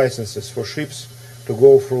issue licenses for ships to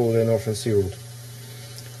go through the Northern Sea route.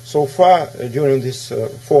 So far, during these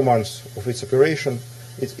 4 months of its operation,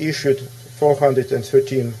 it issued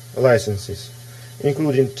 413 licenses,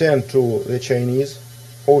 including 10 to the Chinese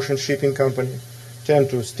Ocean Shipping Company, 10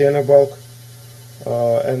 to Stena Bulk,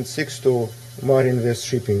 and 6 to Marinvest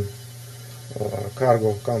Shipping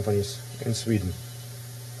cargo companies in Sweden.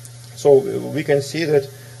 So we can see that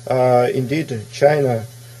indeed China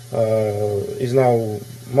is now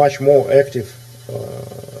much more active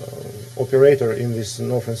operator in this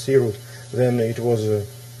Northern Sea route than it was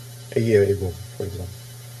a year ago, for example.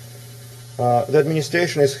 The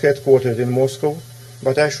administration is headquartered in Moscow,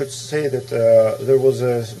 But I should say that there was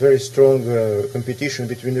a very strong competition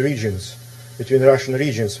between regions, between Russian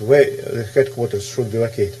regions where the headquarters should be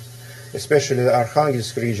located. Especially the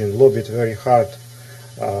Arkhangelsk region lobbied very hard,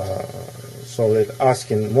 so that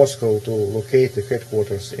asking Moscow to locate the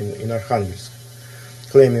headquarters in Arkhangelsk,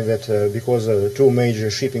 claiming that because two major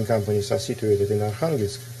shipping companies are situated in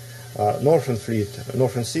Arkhangelsk, Northern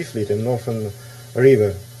Sea Fleet and Northern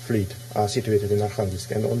River Fleet are situated in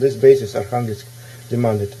Arkhangelsk, and on this basis Arkhangelsk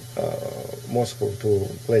demanded Moscow to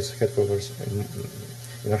place headquarters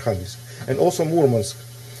in Arkhangelsk. And also Murmansk.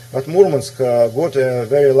 But Murmansk got a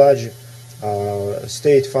very large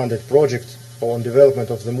state-funded project on development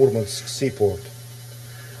of the Murmansk seaport.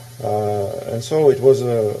 And so it was,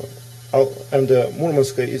 and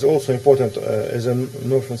Murmansk is also important as a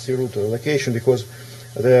Northern Sea route location because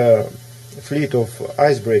the fleet of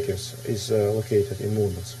icebreakers is located in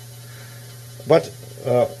Murmansk. But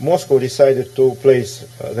Moscow decided to place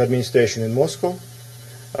the administration in Moscow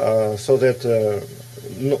so that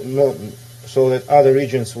so that other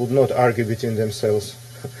regions would not argue between themselves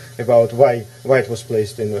about why it was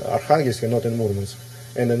placed in Arkhangelsk and not in Murmansk.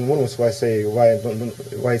 And in Murmansk, why say why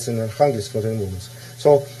it's in Arkhangelsk, not in Murmansk.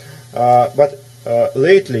 So, but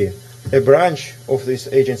lately, a branch of this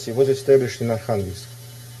agency was established in Arkhangelsk.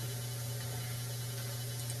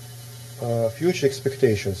 Future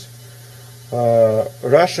expectations.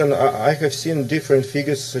 Russian, I have seen different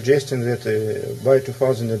figures suggesting that by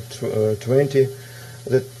 2020,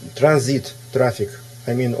 the transit traffic,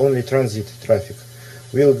 I mean only transit traffic,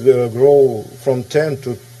 will grow from 10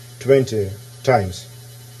 to 20 times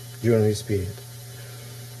during this period.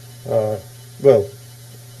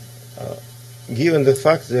 Given the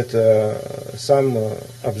fact that some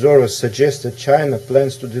observers suggest that China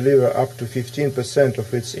plans to deliver up to 15%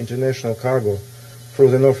 of its international cargo through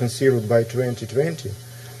the Northern Sea route by 2020,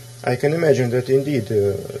 I can imagine that indeed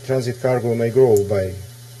transit cargo may grow by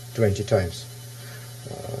 20 times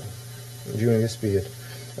during this period.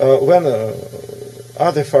 When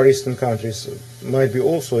other Far Eastern countries might be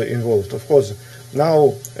also involved, of course,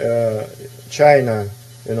 now China,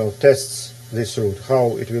 tests this route,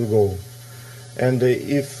 how it will go. And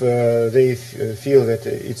if they feel that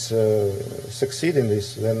it's succeed in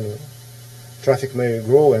this, then traffic may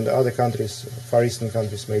grow and other countries, Far Eastern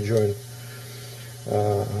countries, may join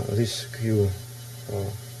this queue.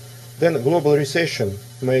 Then global recession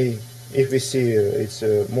may, if we see it's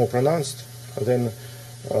more pronounced, then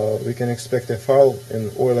we can expect a fall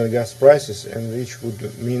in oil and gas prices, and which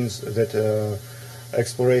would means that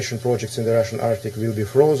exploration projects in the Russian Arctic will be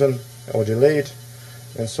frozen or delayed,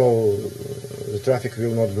 and so the traffic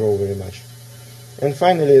will not grow very much. And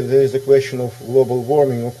finally, there is the question of global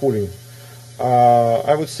warming or cooling.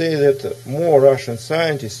 I would say that more Russian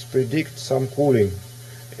scientists predict some cooling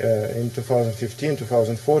in 2015,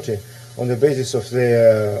 2040 on the basis of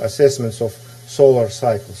their assessments of solar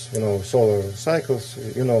cycles. Solar cycles,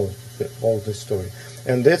 all this story.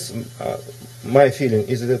 And that's my feeling,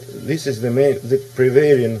 is that this is the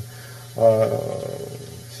prevailing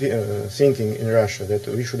thinking in Russia, that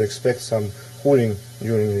we should expect some cooling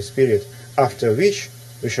during this period, after which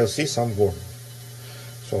we shall see some warming.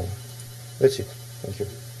 So that's it. Thank you.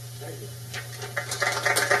 Thank you.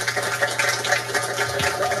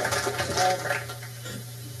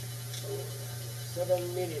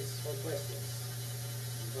 7 minutes for questions.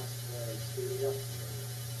 You must speed it up.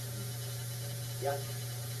 Yeah.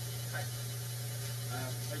 Hi.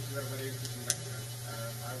 Thank you, everybody, for the lecture.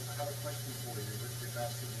 I have a question for you with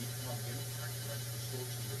regards to the economic impact of actually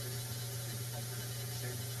sourcing the business between the continents at the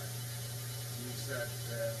same time. You said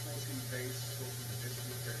 14 days sourcing the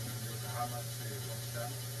business getting from Yokohama to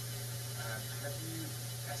Rotterdam. Have you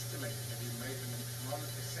estimated, have you made an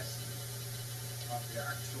economic assessment of the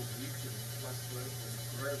actual region plus local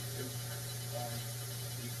growth impact on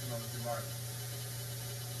the economic environment?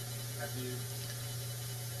 Have you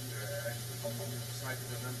cited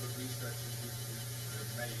a number of researchers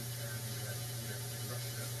you've made in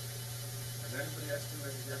Russia? Has anybody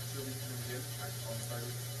estimated the actual economic impact on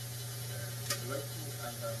both local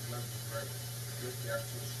and global growth with the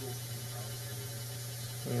actual sourcing of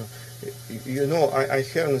I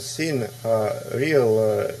haven't seen real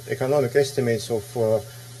economic estimates of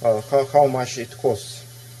how much it costs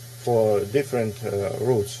for different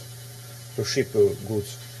routes to ship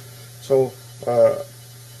goods. So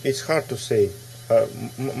it's hard to say.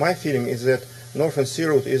 My feeling is that Northern Sea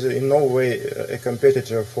route is in no way a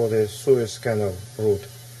competitor for the Suez Canal route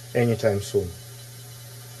anytime soon.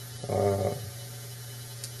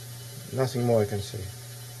 Nothing more I can say.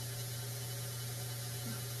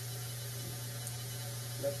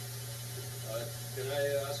 Can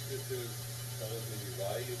I ask you to tell us maybe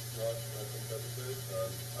why it's not a competitor.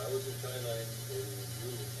 I was in China in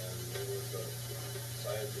June, and there was a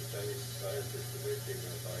Chinese scientist predicting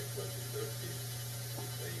that by 2030,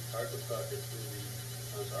 a cargo traffic through the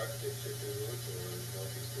Antarctic shipping route or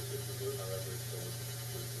Northeast Pacific route, however it's going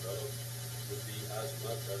to develop, would be as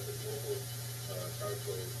much as the global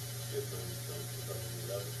cargo shipment from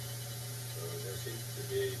 2011. So there seems to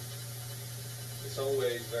be, in some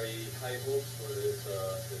ways, very high hopes for this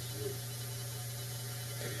route.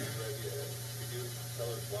 Could you tell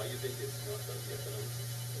us why you think it's not going to be economical?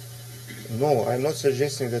 No, I'm not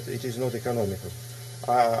suggesting that it is not economical.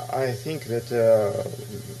 I think that,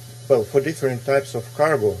 well, for different types of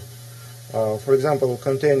cargo, for example,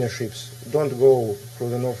 container ships don't go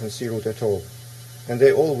through the Northern Sea route at all, and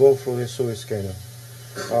they all go through the Suez Canal.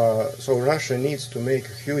 So Russia needs to make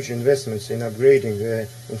huge investments in upgrading the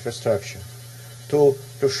infrastructure to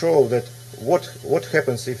show that what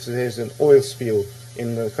happens if there is an oil spill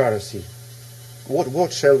in the Kara Sea.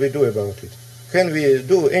 What shall we do about it? Can we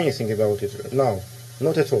do anything about it now?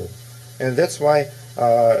 Not at all. And that's why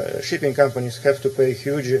shipping companies have to pay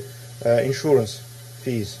huge insurance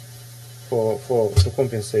fees to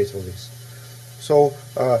compensate for this. So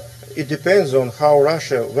it depends on how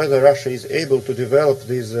whether Russia is able to develop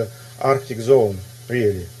this Arctic zone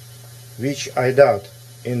really, which I doubt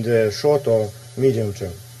in the short or medium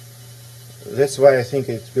term. That's why I think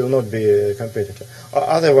it will not be a competitor.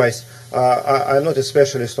 Otherwise, I'm not a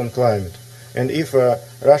specialist on climate. And if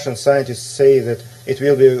Russian scientists say that it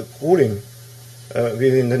will be cooling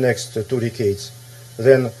within the next 2 decades,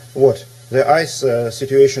 then what? The ice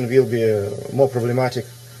situation will be more problematic.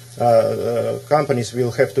 Companies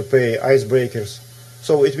will have to pay icebreakers.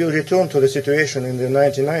 So it will return to the situation in the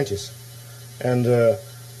 1990s. And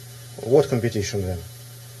what competition then?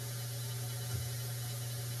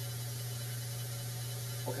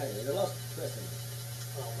 Okay, the last question.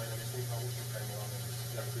 My name is Mikael Uusipeli, I'm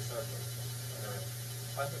a young researcher.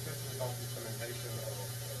 I have a question about implementation of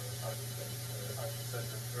Arctic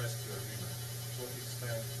Rescue Agreement. To what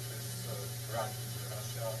extent is granted to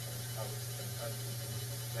Russia and how it can help in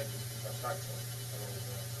making infrastructure along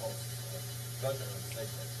the coast better and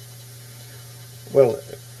safer? Well,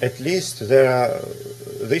 at least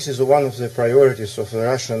this is one of the priorities of the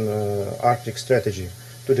Russian Arctic strategy,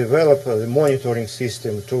 to develop the monitoring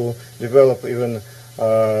system, to develop even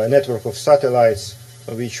a network of satellites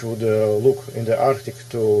which would look in the Arctic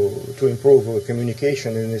to improve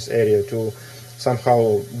communication in this area, to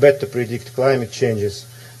somehow better predict climate changes,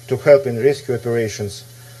 to help in rescue operations.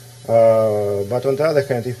 But on the other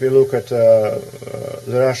hand, if we look at the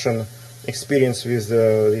Russian experience with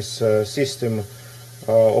this system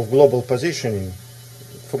of global positioning,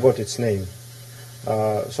 forgot its name,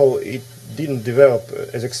 so it didn't develop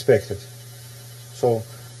as expected. So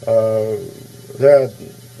there are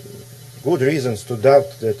good reasons to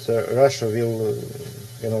doubt that Russia will,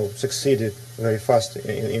 succeed very fast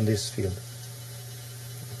in this field.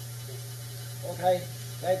 Okay,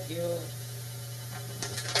 thank you.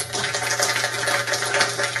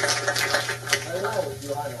 Hello,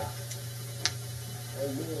 Johanna. On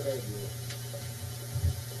your radio.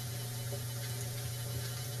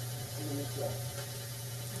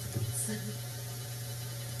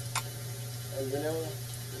 And the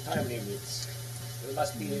time limits. We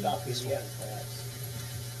must speed it up in the end, perhaps.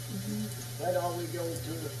 When are we going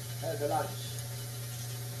to have the lunch?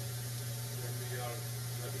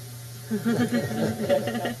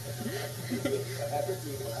 Happy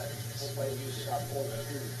people have when you stop all the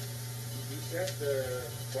food. We said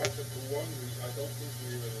quarter to 1. I don't think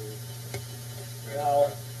we will.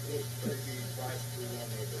 No. Maybe 5 to 1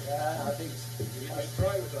 or so. Yeah, I think We can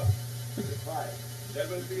try with that. try. There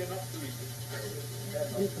will be enough to eat.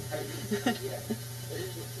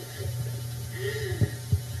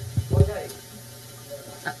 Okay.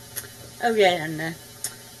 Okay, and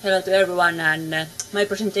hello to everyone. And my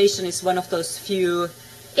presentation is one of those few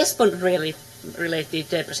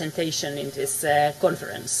ESPON-related presentation in this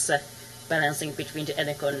conference, balancing between the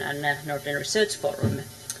ENECON and Northern Research Forum.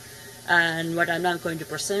 And what I'm now going to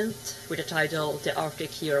present, with the title "The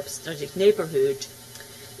Arctic Europe Strategic Neighborhood,"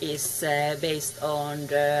 is based on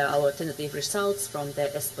our tentative results from the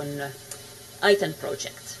ESPON ITAN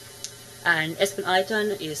project. And ESPON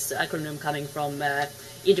ITAN is an acronym coming from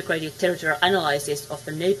Integrated Territorial Analysis of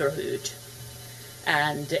the Neighborhood.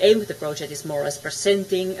 And the aim of the project is more or less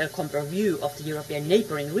presenting a comparative view of the European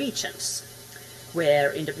neighboring regions,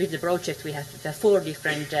 where with the project we have 4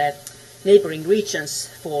 different neighboring regions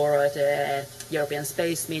for the European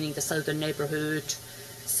space, meaning the southern neighborhood,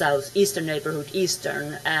 southeastern neighborhood,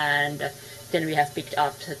 eastern, and then we have picked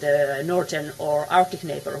up the northern or Arctic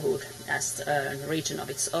neighborhood as a region of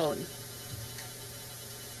its own.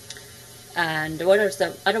 And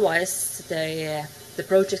otherwise, the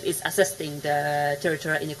project is assessing the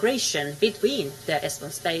territorial integration between the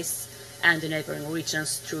Esbon space and the neighboring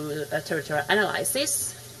regions through a territorial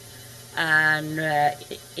analysis. And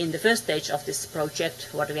in the first stage of this project,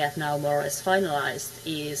 what we have now more or less finalized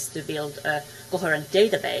is to build a coherent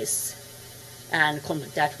database and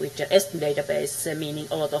complete that with the Esbon database, meaning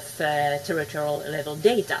a lot of territorial level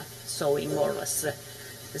data, showing more or less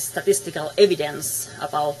the statistical evidence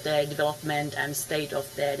about the development and state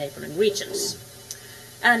of the neighboring regions.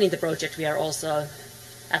 And in the project we are also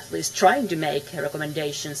at least trying to make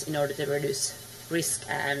recommendations in order to reduce risk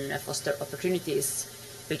and foster opportunities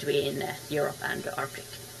between Europe and the Arctic.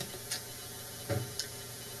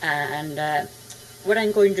 And what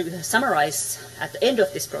I'm going to summarize at the end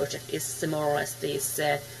of this project is more or less these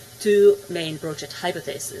two main project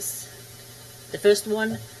hypotheses. The first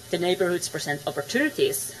one, the neighborhoods present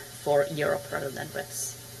opportunities for Europe rather than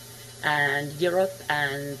threats. And Europe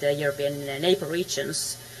and the European neighbor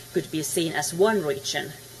regions could be seen as one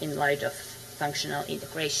region in light of functional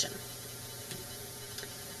integration.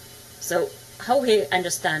 So how we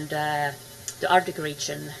understand the Arctic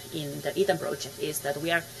region in the ETAN project is that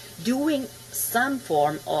we are doing some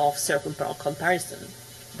form of circumpolar comparison,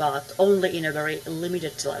 but only in a very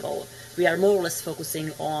limited level. We are more or less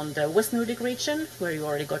focusing on the West Nordic region, where you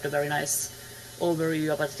already got a very nice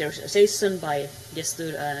overview about territorialization by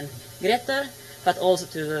Gestur and Grétar, but also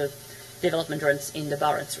to the development trends in the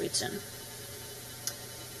Barents region.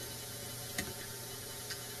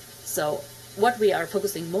 So what we are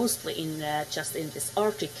focusing mostly in just in this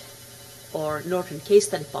Arctic or northern case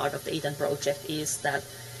study part of the ETAN project is that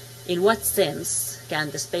in what sense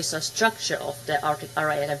can the spatial structure of the Arctic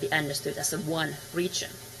area be understood as a one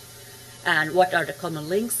region? And what are the common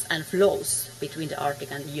links and flows between the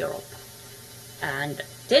Arctic and Europe? And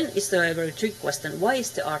then is the very tricky question, why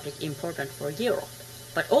is the Arctic important for Europe?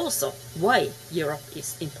 But also, why Europe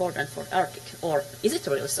is important for Arctic, or is it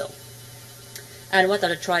really so? And what are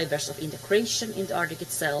the drivers of integration in the Arctic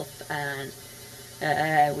itself and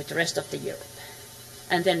with the rest of the Europe?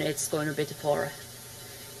 And then it's going a bit for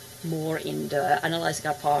more in the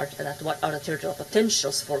analytical part, that what are the territorial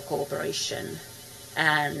potentials for cooperation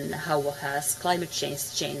and how has climate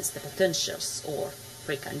change changed the potentials or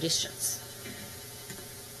preconditions.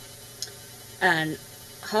 And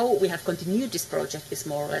how we have continued this project is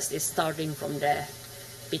more or less is starting from the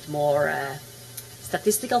bit more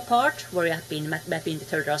statistical part, where we have been mapping the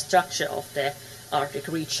territorial structure of the Arctic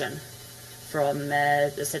region from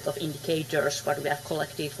the set of indicators what we have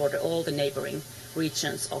collected for all the neighboring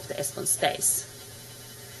regions of the Esbon space.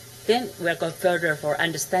 Then we are going further for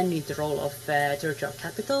understanding the role of territorial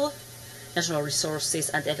capital, national resources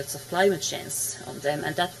and the effects of climate change on them,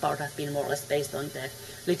 and that part has been more or less based on the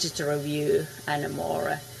literature review and a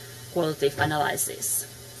more qualitative analysis.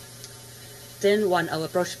 Then our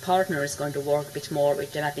project partner is going to work a bit more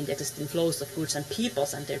with mapping the existing flows of goods and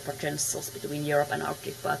peoples and their potentials between Europe and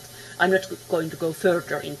Arctic, but I'm not going to go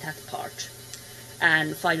further in that part.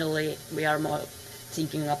 And finally, we are more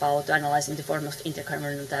thinking about analyzing the form of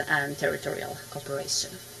intergovernmental and territorial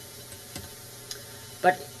cooperation.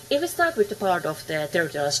 But if we start with the part of the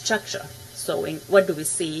territorial structure, showing what do we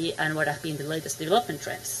see and what have been the latest development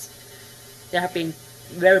trends, there have been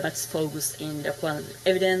very much focused in the quantitative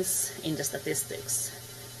evidence, in the statistics.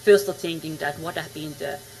 First of thinking that what have been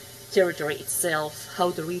the territory itself,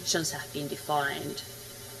 how the regions have been defined,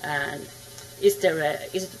 and is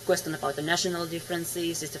it a question about the national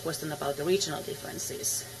differences, is it a question about the regional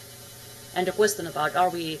differences? And the question about, are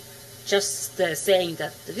we just saying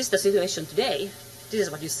that this is the situation today, this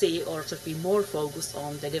is what you see, or should be more focused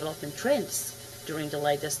on the development trends during the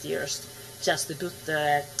latest years, just to put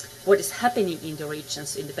what is happening in the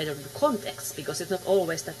regions in the better context, because it's not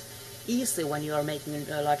always that easy when you are making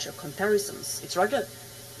larger comparisons. It's rather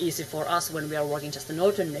easy for us when we are working just the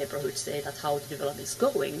northern neighborhood, say that how the development is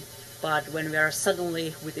going, but when we are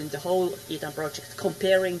suddenly within the whole ETAN project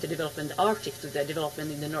comparing the development in the Arctic to the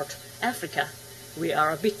development in the North Africa, we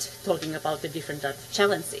are a bit talking about the different type of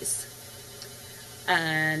challenges.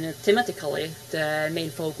 And thematically, the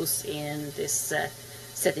main focus in this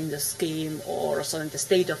setting the scheme or showing the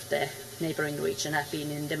state of the neighboring region have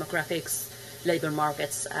been in demographics, labor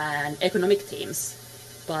markets and economic themes.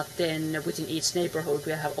 But then within each neighborhood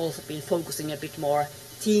we have also been focusing a bit more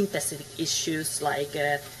theme-specific issues like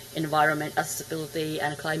environment, accessibility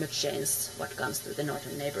and climate change what comes to the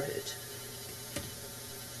northern neighborhood.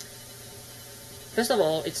 First of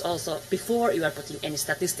all, it's also, before you are putting any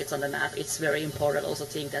statistics on the map, it's very important also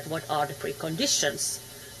to think that what are the preconditions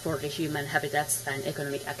for the human habitats and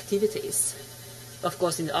economic activities. Of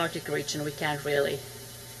course, in the Arctic region, we can't really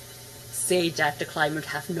say that the climate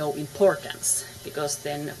have no importance, because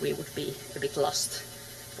then we would be a bit lost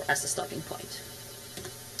as a starting point.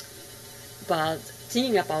 But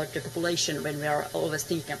thinking about the population, when we are always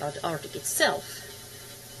thinking about the Arctic itself,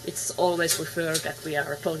 it's always referred that we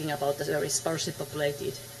are talking about a very sparsely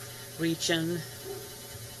populated region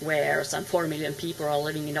where some 4 million people are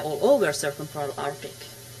living in all over circumpolar Arctic.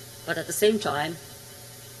 But at the same time,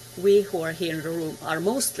 we who are here in the room are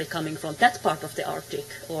mostly coming from that part of the Arctic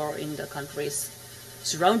or in the countries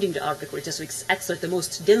surrounding the Arctic region, which is actually the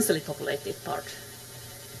most densely populated part.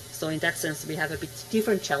 So in that sense, we have a bit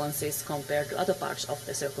different challenges compared to other parts of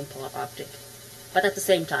the circumpolar Arctic. But at the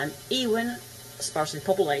same time, even sparsely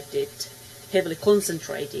populated, heavily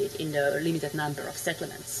concentrated in a limited number of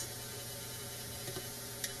settlements.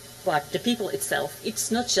 But the people itself,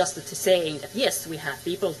 it's not just saying that yes, we have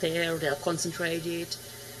people there, they are concentrated,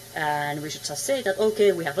 and we should just say that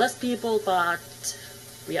okay, we have less people, but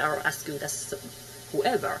we are as good as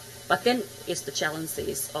whoever. But then is the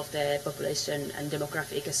challenges of the population and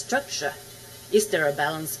demographic structure. Is there a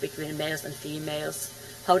balance between males and females?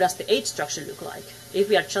 How does the age structure look like? If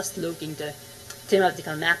we are just looking the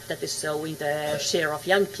thematical map that is showing the share of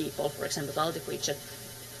young people, for example, the Arctic region,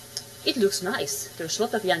 it looks nice. There's a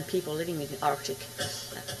lot of young people living in the Arctic.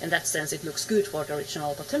 In that sense, it looks good for the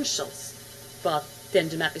regional potentials. But then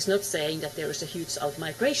the map is not saying that there is a huge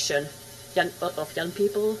out-migration of young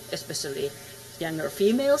people, especially younger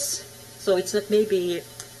females. So it's not maybe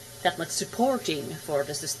that much supporting for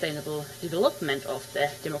the sustainable development of the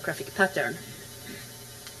demographic pattern.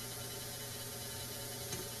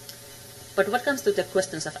 But what comes to the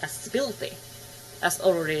questions of accessibility, as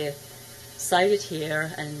already cited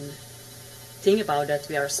here, and think about that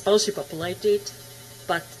we are sparsely populated,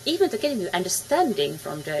 but even to getting the understanding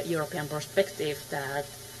from the European perspective that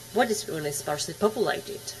what is really sparsely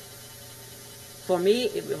populated. For me,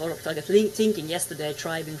 we were thinking yesterday,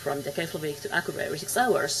 driving from the Keflavik to Akureyri 6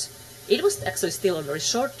 hours, it was actually still a very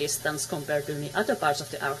short distance compared to many other parts of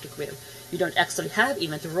the Arctic where you don't actually have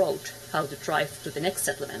even the road how to drive to the next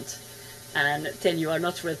settlement. And then you are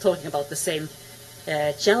not really talking about the same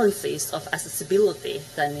challenges of accessibility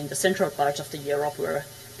than in the central parts of the Europe where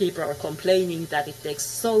people are complaining that it takes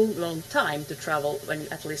so long time to travel when you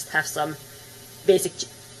at least have some basic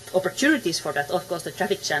opportunities for that. Of course, the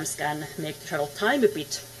traffic jams can make the travel time a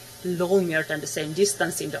bit longer than the same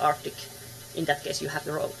distance in the Arctic. In that case, you have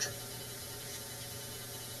the road.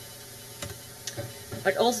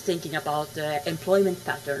 But also thinking about the employment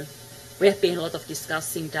pattern, we have been a lot of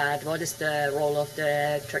discussing that what is the role of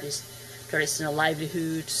the traditional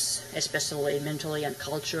livelihoods, especially mentally and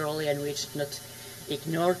culturally, and we should not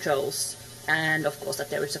ignore those. And of course that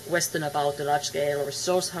there is a question about the large-scale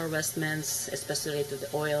resource harvestments, especially to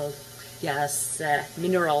the oil, gas,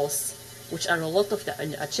 minerals, which are a lot of the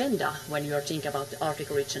agenda when you are thinking about the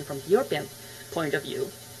Arctic region from the European point of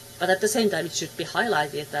view. But at the same time it should be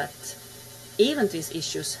highlighted that even these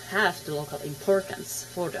issues have the local importance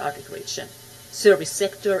for the Arctic region. Service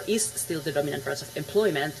sector is still the dominant part of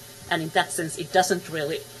employment, and in that sense it doesn't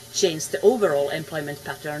really change the overall employment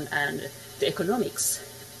pattern and the economics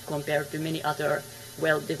compared to many other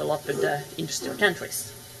well-developed industrial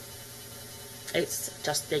countries. It's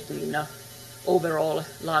just taking an overall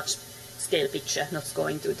large-scale picture, not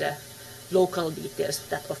going to the local details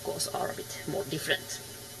that of course are a bit more different.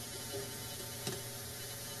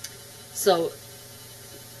 So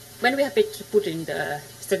when we have put in the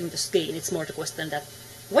setting the scene, it's more the question that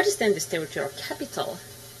what is then this territorial capital,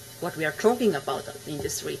 what we are talking about in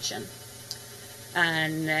this region?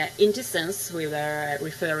 And in this sense, we were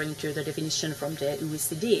referring to the definition from the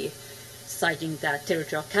OECD, citing that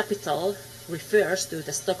territorial capital refers to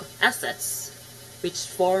the stock of assets which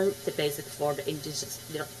form the basis for the indigenous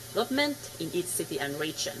development in each city and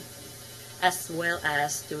region, as well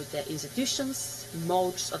as to the institutions,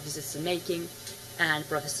 modes of decision-making, and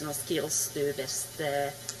professional skills to best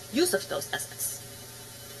use of those assets.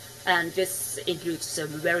 And this includes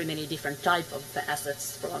very many different types of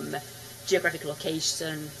assets, from geographic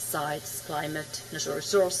location, sites, climate, natural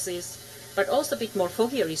resources, but also a bit more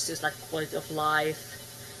foggier issues like quality of life,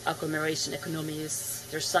 agglomeration economies,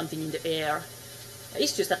 there's something in the air,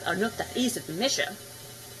 issues that are not that easy to measure.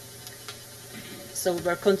 So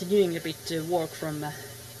we're continuing a bit to work from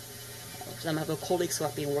some of our colleagues who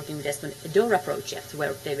have been working with the DORA project,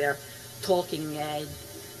 where they were talking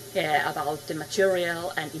about the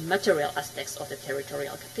material and immaterial aspects of the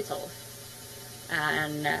territorial capital.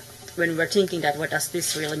 And when we're thinking that what does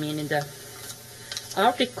this really mean in the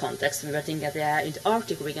Arctic context, we were thinking that in the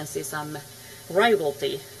Arctic we can see some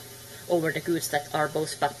rivalry over the goods that are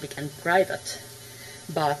both public and private.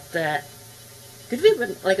 But could we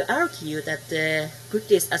argue that could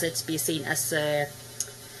these assets be seen as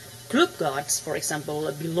club guards, for example,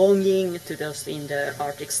 belonging to those in the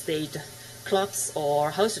Arctic state clubs,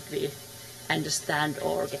 or how should we understand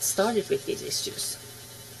or get started with these issues?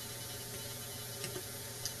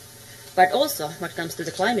 But also, when it comes to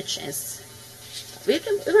the climate change, we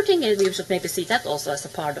were thinking we should maybe see that also as a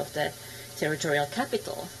part of the territorial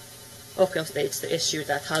capital. Of course, it's the issue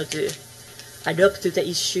that how to adapt to the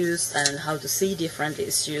issues and how to see different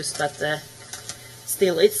issues, but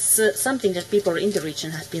still it's something that people in the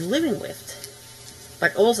region have been living with.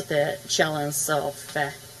 But also the challenge of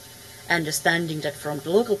understanding that from the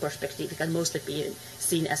local perspective it can mostly be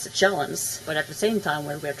seen as a challenge, but at the same time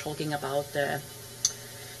when we're talking about the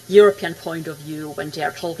European point of view, when they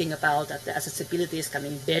are talking about that the accessibility is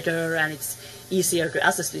coming better and it's easier to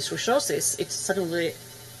access these resources, it's suddenly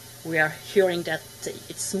we are hearing that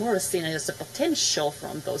it's more seen as a potential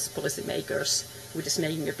from those policymakers, which is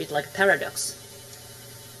making a bit like a paradox.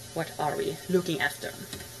 What are we looking after?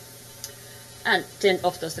 And then,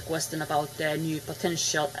 of course, the question about the new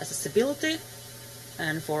potential accessibility,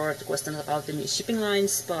 and for the question about the new shipping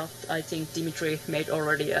lines, but I think Dmitry made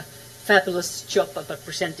already a fabulous job about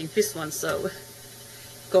presenting this one, so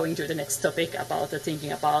going to the next topic about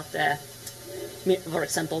thinking about, for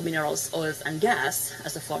example, minerals, oils and gas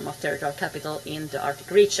as a form of territorial capital in the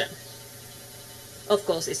Arctic region. Of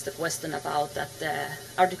course, it's the question about that the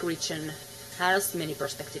Arctic region has many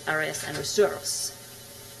prospective areas and reserves,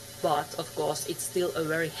 but of course it's still a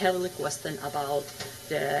very heavily question about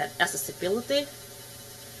the accessibility,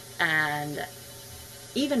 and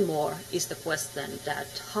even more is the question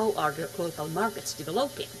that how are the local markets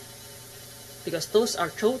developing, because those are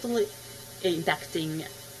totally impacting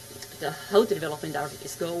how the development in the Arctic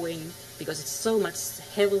is going, because it's so much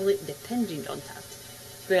heavily dependent on that.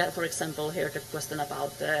 Where, for example, here the question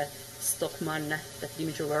about the Stockman that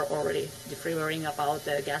Dmitry were already referring about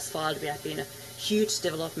the gas field. We have been a huge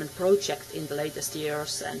development project in the latest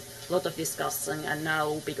years and a lot of discussion, and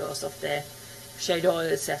now because of the shale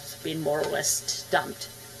oils has been more or less dumped.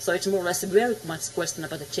 So it's more or less a very much question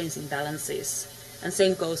about the changing balances. And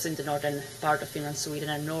same goes in the northern part of Finland, Sweden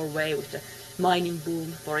and Norway with the mining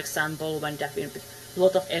boom, for example, when there have been a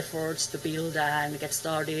lot of efforts to build and get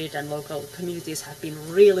started, and local communities have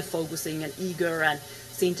been really focusing and eager and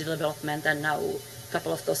seeing the development, and now a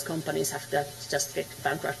couple of those companies have to just get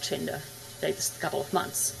bankrupt in the latest couple of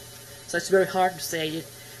months. So it's very hard to say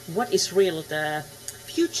what is really the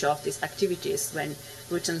future of these activities when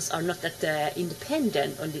regions are not that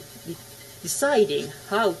independent on deciding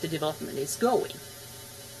how the development is going.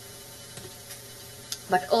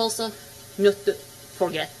 But also not to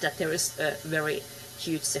forget that there is very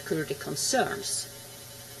huge security concerns.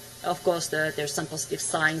 Of course, there's some positive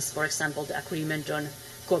signs, for example, the agreement on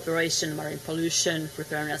cooperation, marine pollution,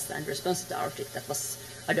 preparedness and response to the Arctic that was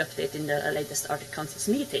adopted in the latest Arctic Council's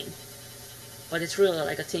meeting. But it's really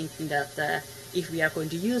like a thinking that if we are going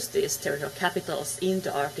to use these territorial capitals in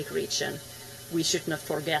the Arctic region, we should not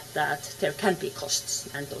forget that there can be costs,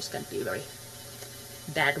 and those can be very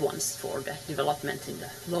bad ones for the development in the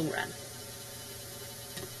long run.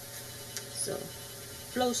 So,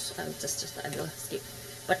 flows, I will skip.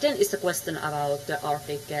 But then is the question about the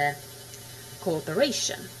Arctic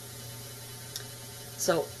cooperation.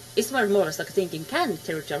 So, it's more or less like thinking, can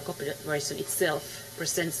territorial cooperation itself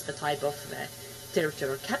present a type of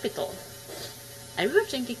territorial capital? And we were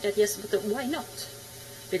thinking that yes, but why not?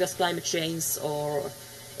 Because climate change or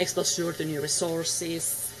exposure to new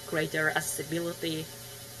resources, greater accessibility,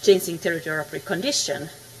 changing territorial precondition,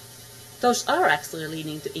 those are actually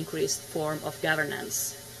leading to increased form of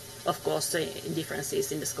governance. Of course, in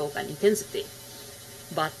differences in the scope and intensity.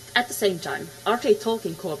 But at the same time, are they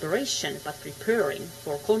talking cooperation but preparing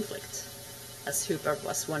for conflict, as Hubert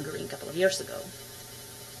was wondering a couple of years ago?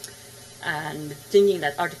 And thinking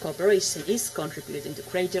that Arctic cooperation is contributing to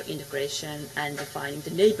greater integration and defining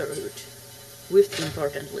the neighborhood with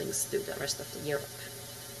important links to the rest of the Europe,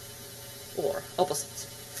 or opposite.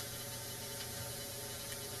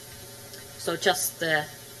 So just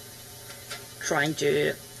trying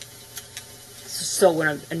to show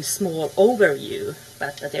a small overview,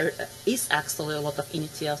 but there is actually a lot of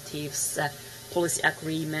initiatives, policy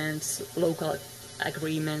agreements, local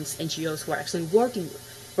agreements, NGOs who are actually working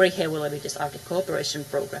very heavily with this Arctic cooperation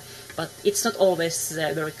program. But it's not always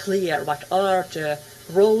very clear what are the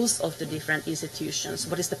roles of the different institutions,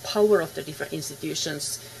 what is the power of the different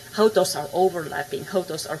institutions, how those are overlapping, how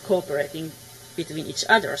those are cooperating between each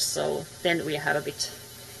other. So then we have a bit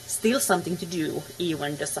still something to do,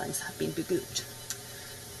 even the signs have been good.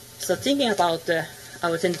 So thinking about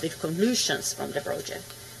our tentative conclusions from the project,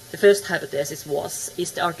 the first hypothesis was,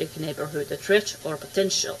 is the Arctic neighborhood a threat or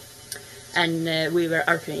potential? And we were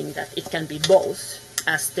arguing that it can be both,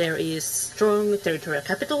 as there is strong territorial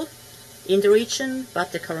capital in the region,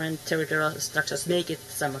 but the current territorial structures make it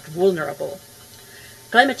somewhat vulnerable.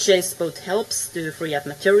 Climate change both helps to free up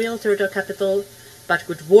material territorial capital, but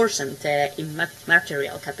could worsen the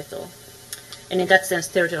immaterial capital. And in that sense,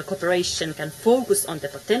 territorial cooperation can focus on the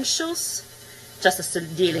potentials, just as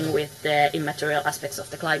dealing with the immaterial aspects of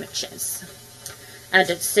the climate change. And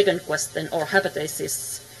the second question, or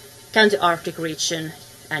hypothesis, can the Arctic region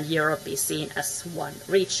and Europe be seen as one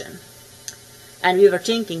region? And we were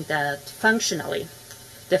thinking that functionally,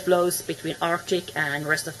 the flows between Arctic and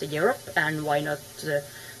rest of the Europe, and why not the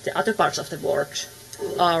other parts of the world,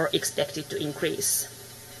 are expected to increase.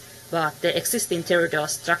 But the existing territorial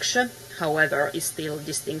structure, however, is still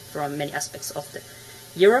distinct from many aspects of the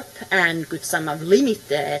Europe and could somehow limit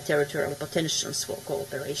the territorial potentials for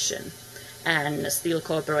cooperation. And still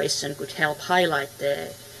cooperation could help highlight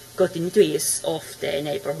the continuities of the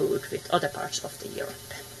neighborhood with other parts of the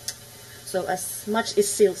Europe. So as much is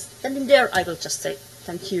still standing there, I will just say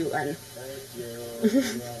thank you and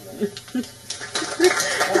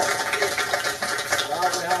Now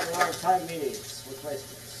we have around 5 minutes for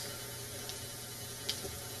questions.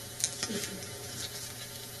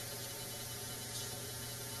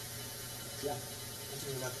 Yeah. Thank you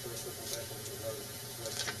very much for the presentation. It was very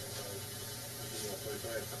interesting. The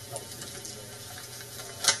authoritarian approach seems to be a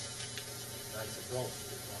nice approach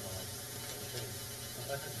to analyze change. But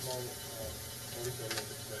I have more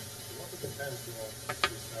policy-oriented questions. So what is the sense of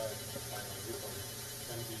this final report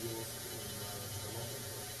can be used in the development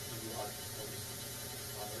of EU Arctic policy?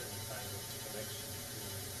 Are there any kind of connection to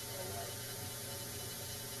our work and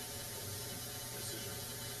decisions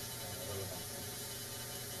relevant?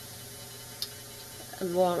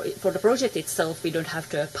 Well, for the project itself, we don't have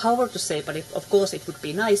the power to say, but of course it would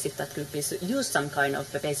be nice if that could be used some kind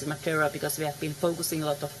of basic material, because we have been focusing a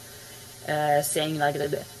lot of saying like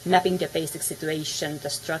mapping the basic situation, the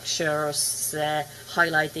structures,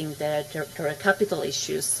 highlighting the territorial capital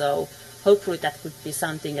issues. So hopefully that could be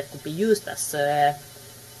something that could be used as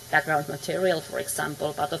background material, for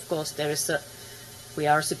example. But of course we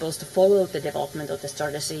are supposed to follow the development of the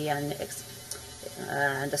strategy and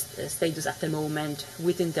the status at the moment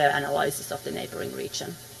within the analysis of the neighboring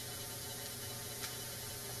region.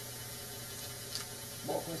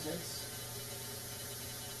 More questions?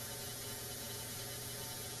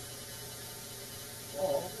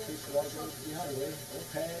 Oh, people are behind me.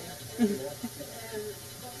 Okay.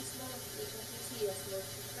 What is most, what you see as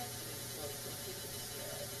most effective for people's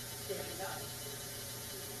daily life?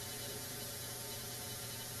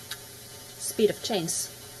 Speed of change.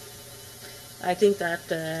 I think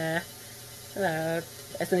that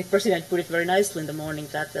as the President put it very nicely in the morning,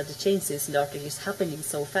 that the changes in the Arctic is happening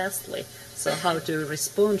so fastly. So how to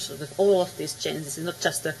respond to all of these changes is not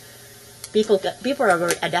just people are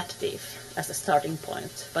very adaptive as a starting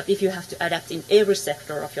point. But if you have to adapt in every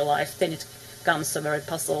sector of your life, then it becomes a very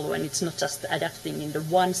puzzle when it's not just adapting in the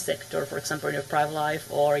one sector, for example, in your private life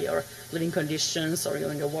or your living conditions or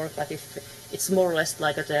in your work, but if it's more or less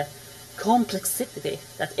like the complexity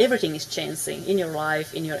that everything is changing in your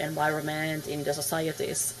life, in your environment, in the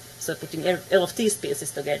societies. So putting all of these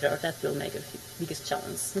pieces together, that will make a biggest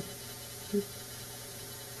challenge.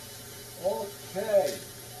 Okay.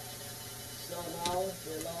 So now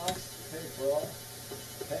the last paper,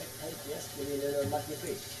 Heikki Eskelinen Matti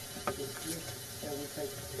Fritsch. Can we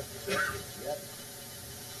take yeah.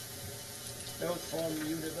 Note from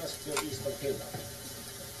University of Eastern Finland.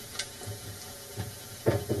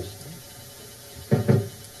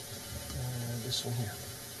 This one here.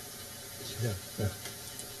 Yeah.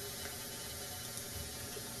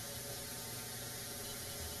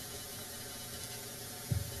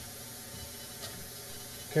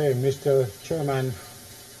 Okay, Mr. Chairman,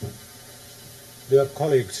 dear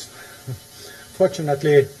colleagues,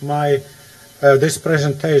 fortunately my this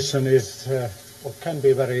presentation is or can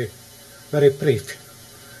be very brief.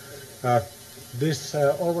 This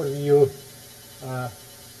overview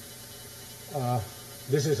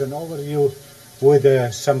this is an overview with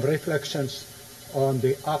some reflections on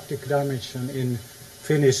the Arctic dimension in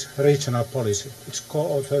Finnish regional policy. It's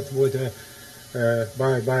co-authored with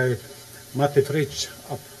by Matti Fritsch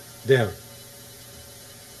up there.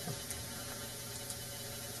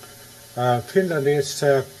 Finland is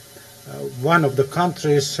one of the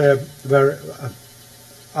countries where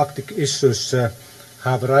Arctic issues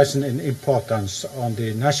have risen in importance on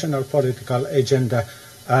the national political agenda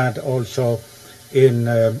and also in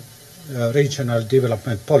regional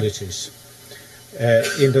development policies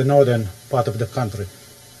in the northern part of the country.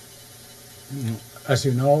 As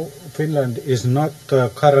you know, Finland is not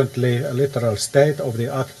currently a littoral state of the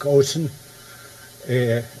Arctic Ocean.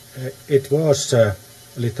 It was a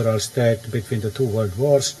littoral state between the two world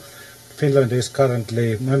wars. Finland is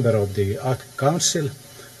currently a member of the Arctic Council,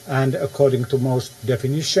 and according to most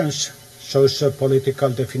definitions, socio-political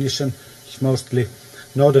definition, it's mostly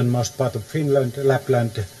northernmost part of Finland,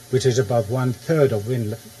 Lapland, which is about 1/3 of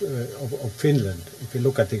Finland, if you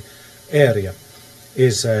look at the area,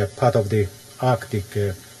 is part of the Arctic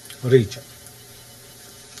region.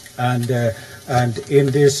 And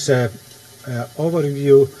in this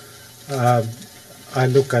overview, I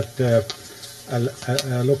look at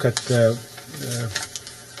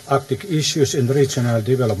Arctic issues in regional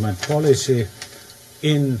development policy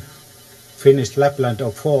in Finnish Lapland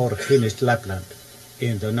or for Finnish Lapland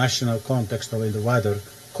in the national context or in the wider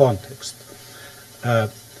context.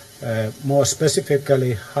 More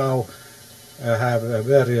specifically, how have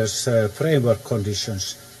various framework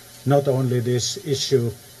conditions, not only this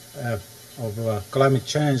issue of climate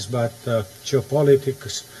change, but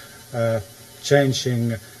geopolitics,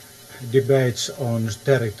 changing debates on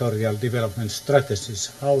territorial development strategies,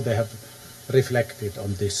 how they have reflected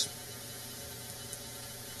on this.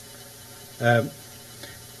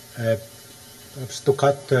 Perhaps to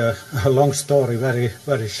cut a long story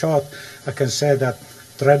very short, I can say that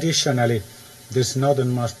traditionally this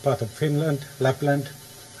northernmost part of Finland, Lapland,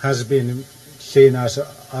 has been seen as an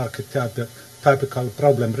archetypical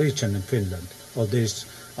problem region in Finland, of this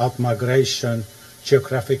outmigration,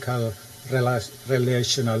 geographical,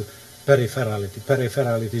 relational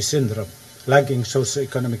peripherality syndrome, lagging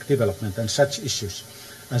socio-economic development and such issues.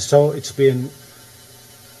 And so it's been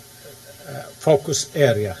a focus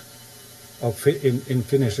area of in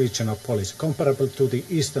Finnish regional policy, comparable to the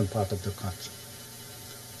eastern part of the country,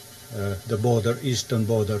 the eastern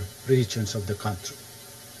border regions of the country.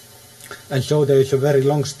 And so there is a very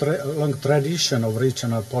long tradition of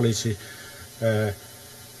regional policy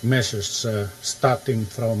measures, starting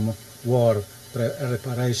from war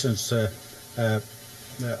reparations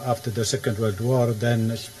after the Second World War.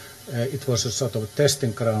 Then it was a sort of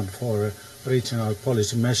testing ground for regional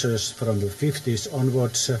policy measures from the 50s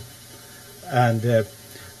onwards. And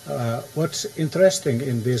what's interesting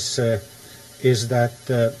in this is that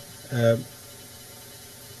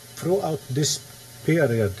throughout this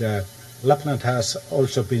period, Lapland has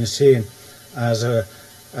also been seen as a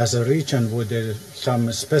region with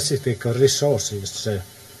some specific resources,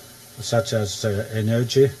 such as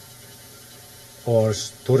energy or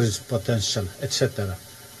tourism potential, etc.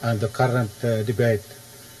 And the current debate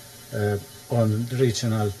on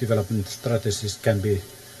regional development strategies can be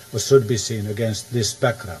or should be seen against this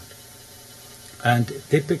background. And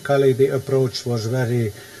typically the approach was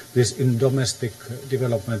in domestic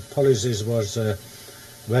development policies was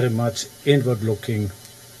very much inward-looking.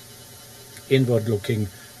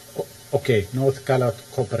 Okay,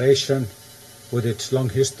 North-South cooperation with its long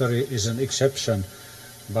history is an exception,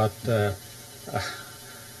 but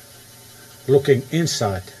looking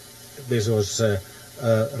inside, this was a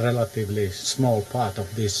relatively small part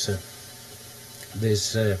of this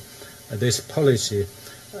policy,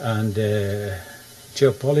 and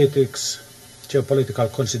geopolitical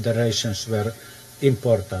considerations were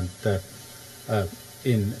important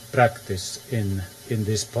in practice in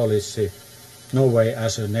this policy. Norway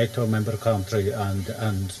as a NATO member country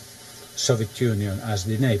and Soviet Union as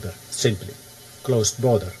the neighbor, simply closed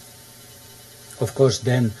border. Of course,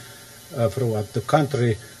 then throughout the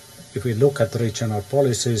country, if we look at regional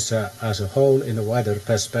policies as a whole in a wider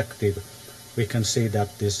perspective, we can see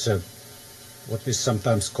that this, what is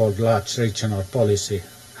sometimes called large regional policy,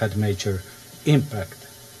 had major impact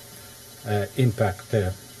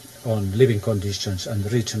on living conditions and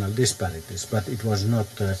regional disparities, but it was not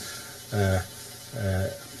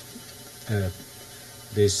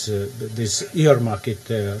this earmarked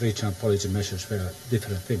regional policy measures were a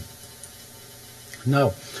different thing.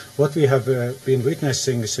 Now, what we have been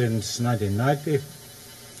witnessing since 1990,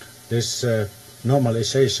 this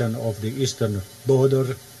normalization of the eastern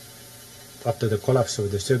border after the collapse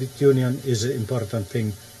of the Soviet Union is an important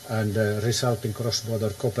thing, and resulting cross-border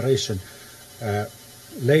cooperation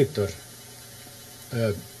later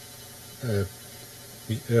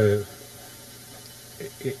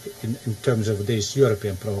in terms of these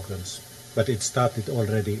European programs but it started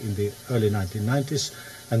already in the early 1990s.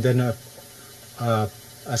 And then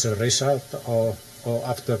as a result, or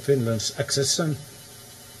after Finland's accession,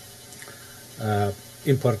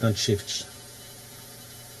 important shifts.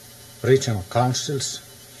 Regional councils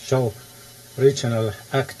show regional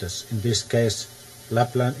actors, in this case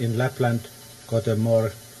Lapland got a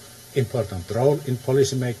more important role in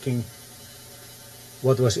policy making.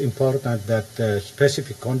 What was important that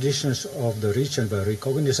specific conditions of the region were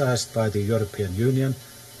recognized by the European Union,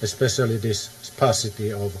 especially this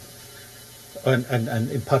sparsity of, and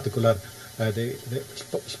in particular the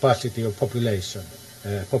sparsity of population,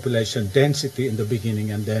 population density in the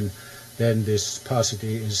beginning, and then this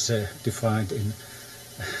sparsity is defined in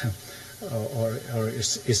or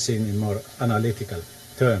is seen in more analytical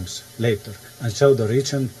terms later. And so the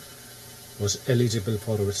region was eligible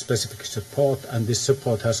for specific support, and this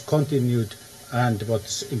support has continued. And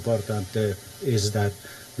what's important is that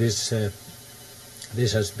this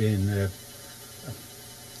has been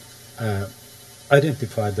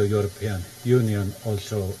identified the European Union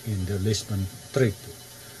also in the Lisbon Treaty.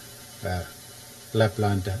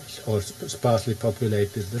 Lapland or sparsely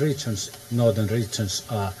populated regions, northern regions,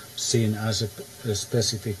 are seen as a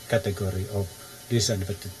specific category of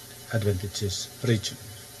disadvantaged regions.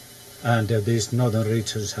 And these northern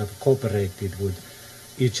regions have cooperated with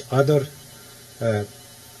each other.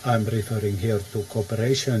 I'm referring here to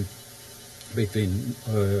cooperation between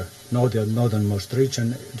northernmost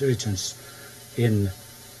regions in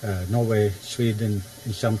Norway, Sweden,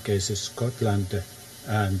 in some cases Scotland,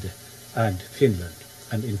 and Finland.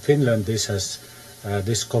 And in Finland,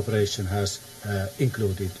 this cooperation has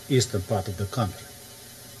included eastern part of the country.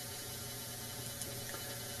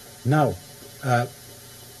 Now,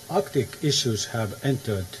 Arctic issues have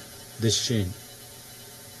entered this scene.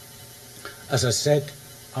 As I said,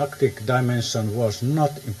 Arctic dimension was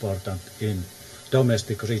not important in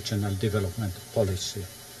domestic regional development policy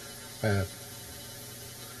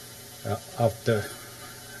after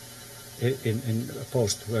in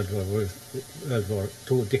post-World War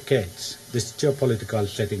II decades. This geopolitical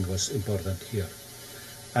setting was important here.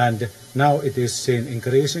 And now it is seen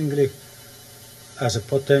increasingly as a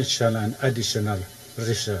potential and additional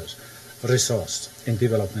resource in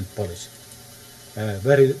development policy.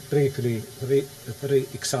 Very briefly, three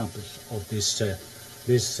examples of this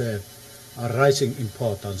rising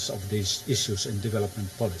importance of these issues in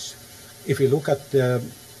development policy. If you look at the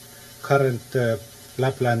current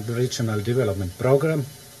Lapland Regional Development Program,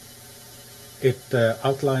 it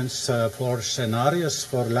outlines 4 scenarios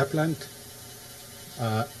for Lapland.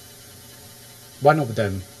 One of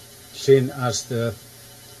them, seen as the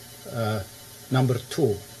number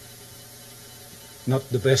 2, not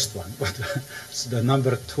the best one, but the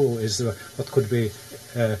number 2 is what could be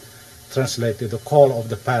translated the call of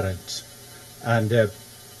the parents. And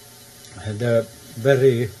the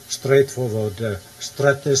very straightforward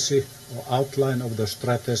strategy or outline of the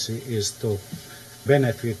strategy is to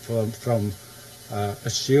benefit from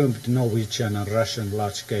assumed Norwegian and Russian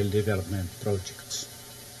large-scale development projects.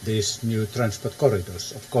 These new transport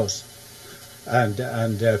corridors, of course, and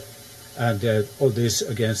all this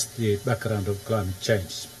against the background of climate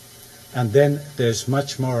change. And then there's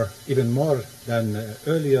much more, even more than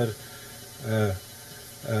earlier,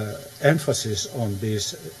 emphasis on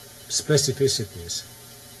these specificities: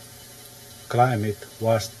 climate,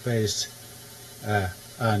 vast space,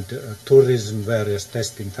 and tourism, various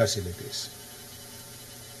testing facilities.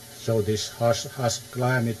 So this harsh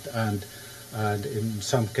climate and in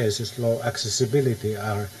some cases low accessibility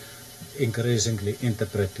are increasingly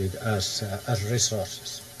interpreted as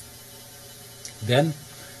resources. Then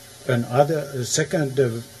another second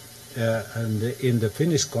and in the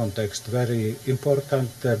Finnish context very important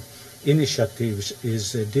initiatives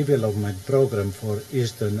is a development program for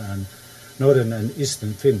northern and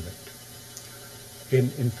eastern Finland.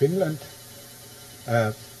 In Finland,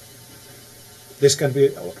 this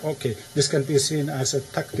can be seen as a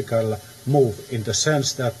tactical move in the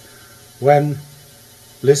sense that when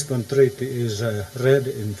Lisbon Treaty is read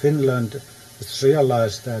in Finland, it's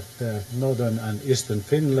realized that northern and eastern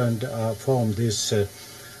Finland form this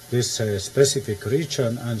specific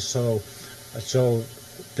region, and so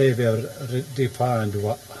they were defined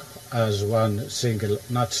as one single,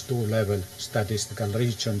 not 2-level statistical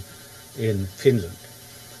region in Finland.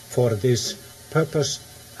 For this purpose,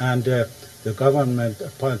 and the government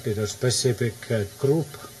appointed a specific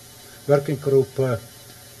working group,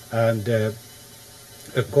 and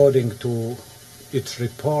according to its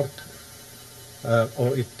report,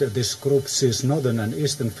 this group sees northern and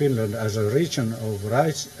eastern Finland as a region of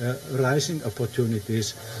rising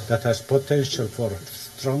opportunities that has potential for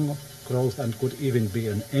strong growth and could even be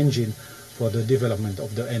an engine for the development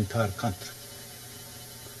of the entire country.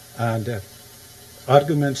 And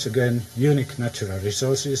arguments again: unique natural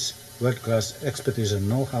resources, world-class expertise and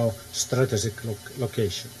know-how, strategic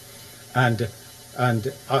location. And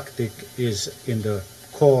Arctic is in the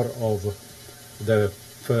core of the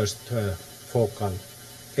first focal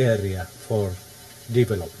area for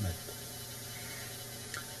development.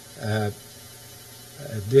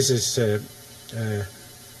 This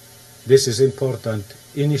is important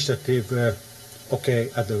initiative, okay,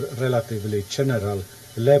 at a relatively general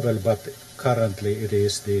level, but currently it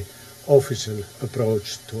is the official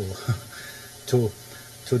approach to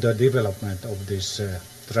the development of this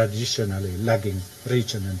traditionally lagging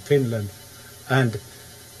region in Finland. And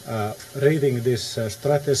reading this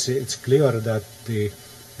strategy, it's clear that the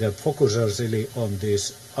focus is really on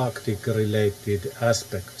these Arctic-related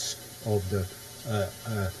aspects of the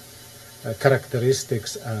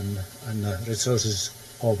characteristics and resources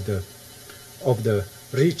of the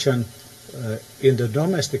region. In the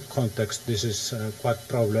domestic context, this is quite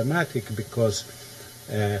problematic because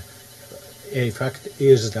a fact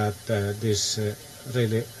is that this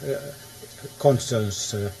really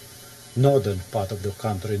concerns northern part of the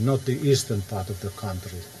country, not the eastern part of the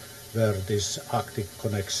country, where this Arctic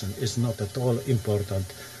connection is not at all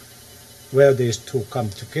important. Where these two come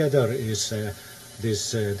together is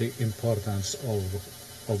the importance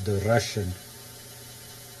of the Russian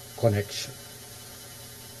connection.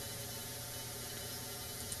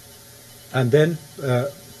 And then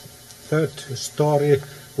third story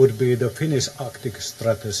would be the Finnish Arctic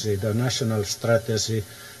strategy, the national strategy.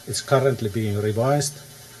 It's currently being revised.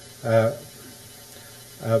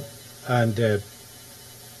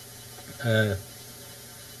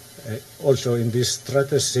 Also in this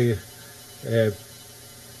strategy,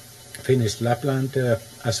 Finnish Lapland,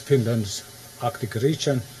 as Finland's Arctic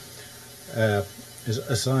region, is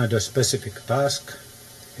assigned a specific task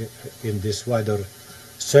in this wider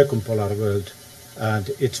circumpolar world, and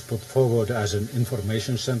it's put forward as an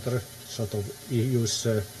information center, sort of EU's,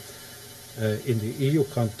 in the EU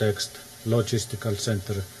context, logistical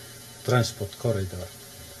center, transport corridor.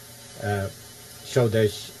 So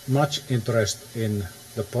there's much interest in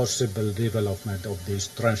the possible development of these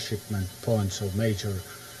transshipment points of major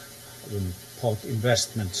port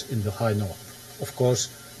investments in the high north. Of course,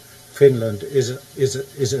 Finland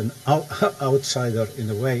is an outsider in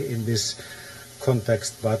a way in this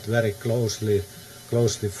context, but very closely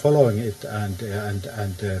following it, and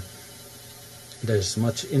there's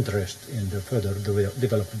much interest in the further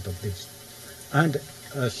development of this. And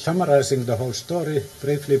summarizing the whole story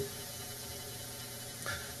briefly,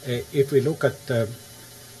 if we look at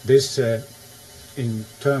this in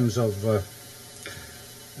terms of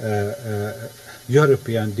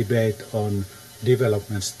European debate on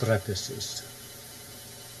development strategies,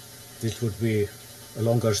 this would be a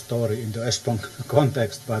longer story in the ESPON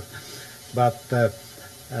context, but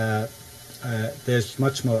there's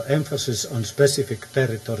much more emphasis on specific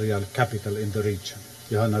territorial capital in the region.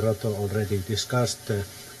 Johanna Rotto already discussed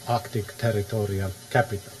Arctic territorial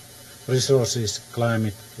capital, resources,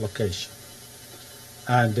 climate, location.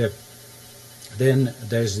 And then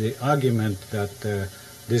there's the argument that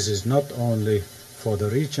this is not only for the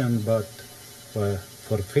region, but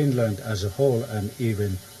for Finland as a whole, and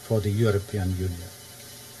even for the European Union.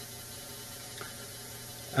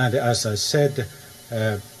 And as I said,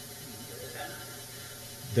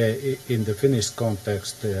 in the Finnish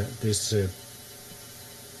context, this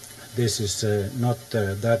is not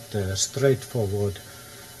that straightforward.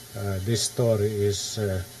 This story is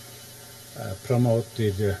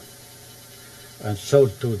promoted and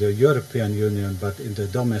sold to the European Union, but in the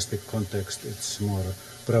domestic context it's more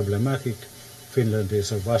problematic. Finland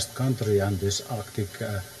is a vast country, and this Arctic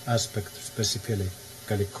aspect specifically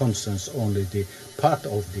concerns only the part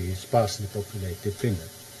of the sparsely populated Finland.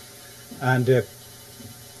 And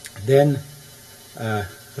then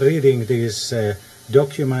reading these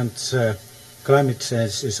documents, climate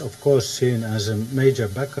change is of course seen as a major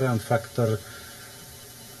background factor.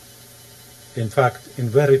 In fact, in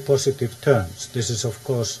very positive terms. This is of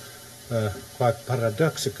course quite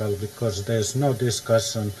paradoxical, because there's no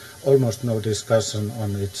discussion, almost no discussion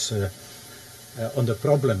on its on the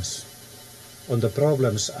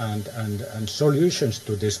problems and solutions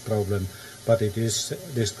to this problem, but it is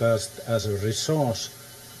discussed as a resource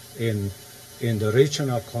in the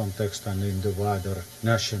regional context and in the wider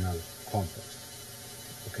national context.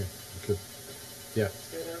 Okay, thank you. Yeah.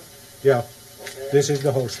 Yeah. Okay. This is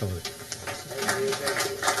the whole story. Now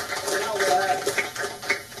we have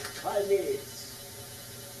 5 minutes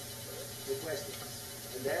for questions.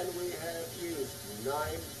 And then we have used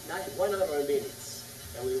 100 minutes,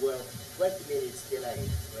 and we were 20 minutes delayed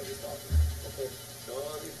when we started. Okay, so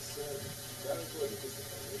it's very good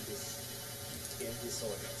discipline in this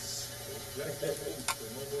audience.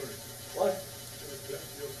 What?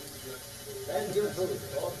 Plenty of food,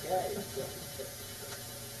 okay.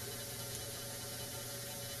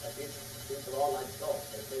 But if people all like talk,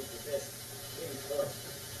 they take the best thing first.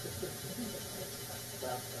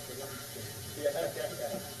 Well, yeah.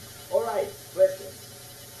 All right, questions?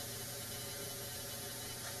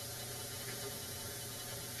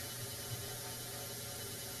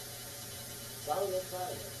 Sound of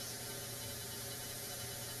silence.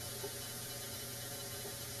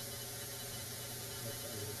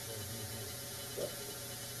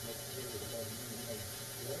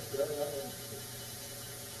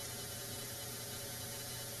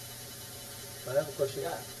 I have a question.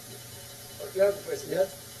 Yeah. You have a question? Yeah.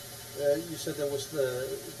 You said there was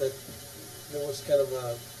kind of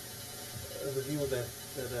the view that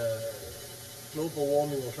global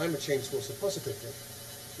warming or climate change was a positive thing.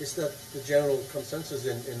 Is that the general consensus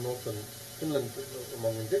in northern Finland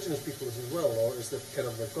among indigenous peoples as well, or is that kind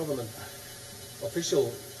of the government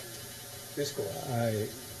official discourse?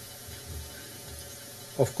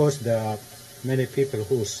 Of course, there are many people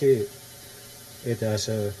who see it as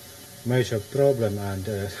a major problem, and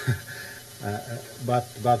but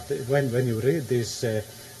when you read these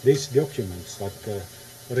documents, like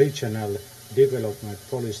regional development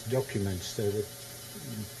policy documents,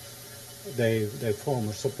 they form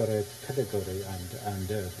a separate category, and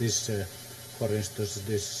this, for instance,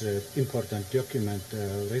 this important document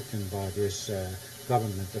written by this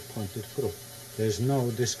government-appointed group. There is no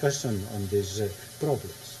discussion on these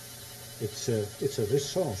problems. It's a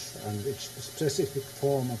resource, and it's a specific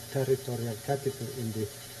form of territorial capital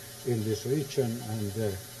in this region, and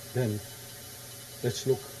then let's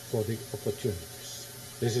look for the opportunities.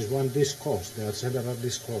 This is one discourse. There are several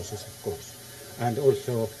discourses, of course, and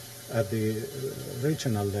also at the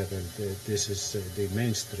regional level, this is the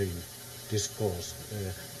mainstream discourse.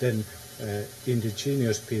 Then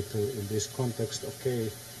indigenous people in this context,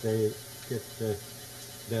 okay, they get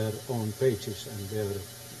their own pages and their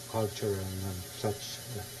culture and such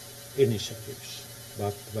initiatives,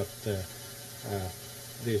 but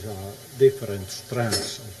these are different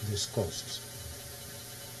strands of discourses.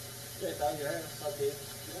 Grétar, you have something?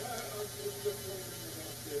 Yeah, I was just wondering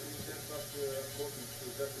about in terms of according to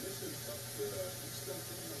definitions of Eastern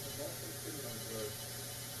Finland and Northern Finland,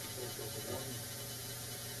 sort of one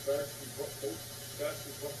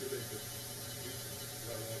sparsely populated region,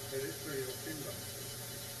 periphery of Finland.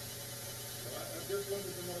 So I just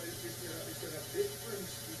wanted to know is there a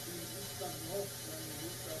difference between East and North when you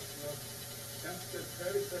look at the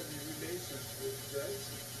periphery relations with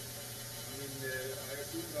Iceland? I mean, I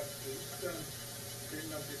assume that the Eastern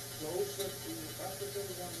Finland is closer to the capital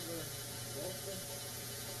than the Northern?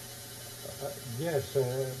 Yes,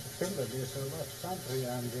 Finland is a large country,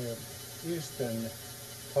 and the eastern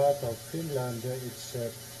part of Finland,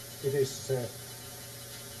 it is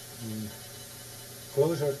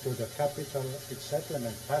closer to the capital. Its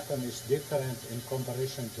settlement pattern is different in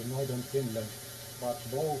comparison to northern Finland, but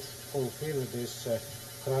both fulfill this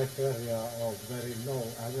criteria of very low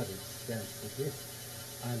average density.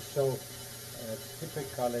 And so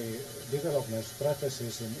typically development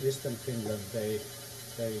strategies in eastern Finland, they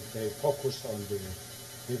focus on the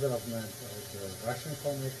development of the Russian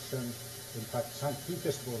connection. In fact, St.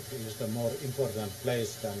 Petersburg is the more important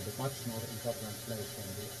place than the much more important place than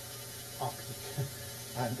the Arctic,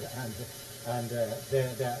 and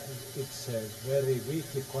it's very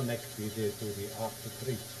weakly connected to the Arctic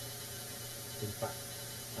region, in fact,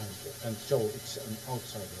 and so it's an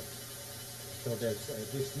outsider. So there's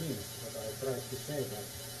this means what I tried to say, that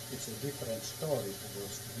it's a different story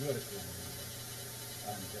towards the European Union,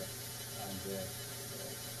 and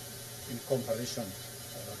in comparison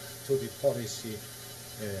to the policy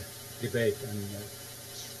debate and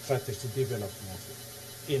strategy development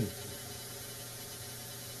in.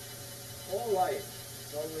 All right,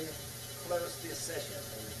 so we close this session,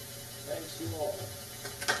 and thanks you all.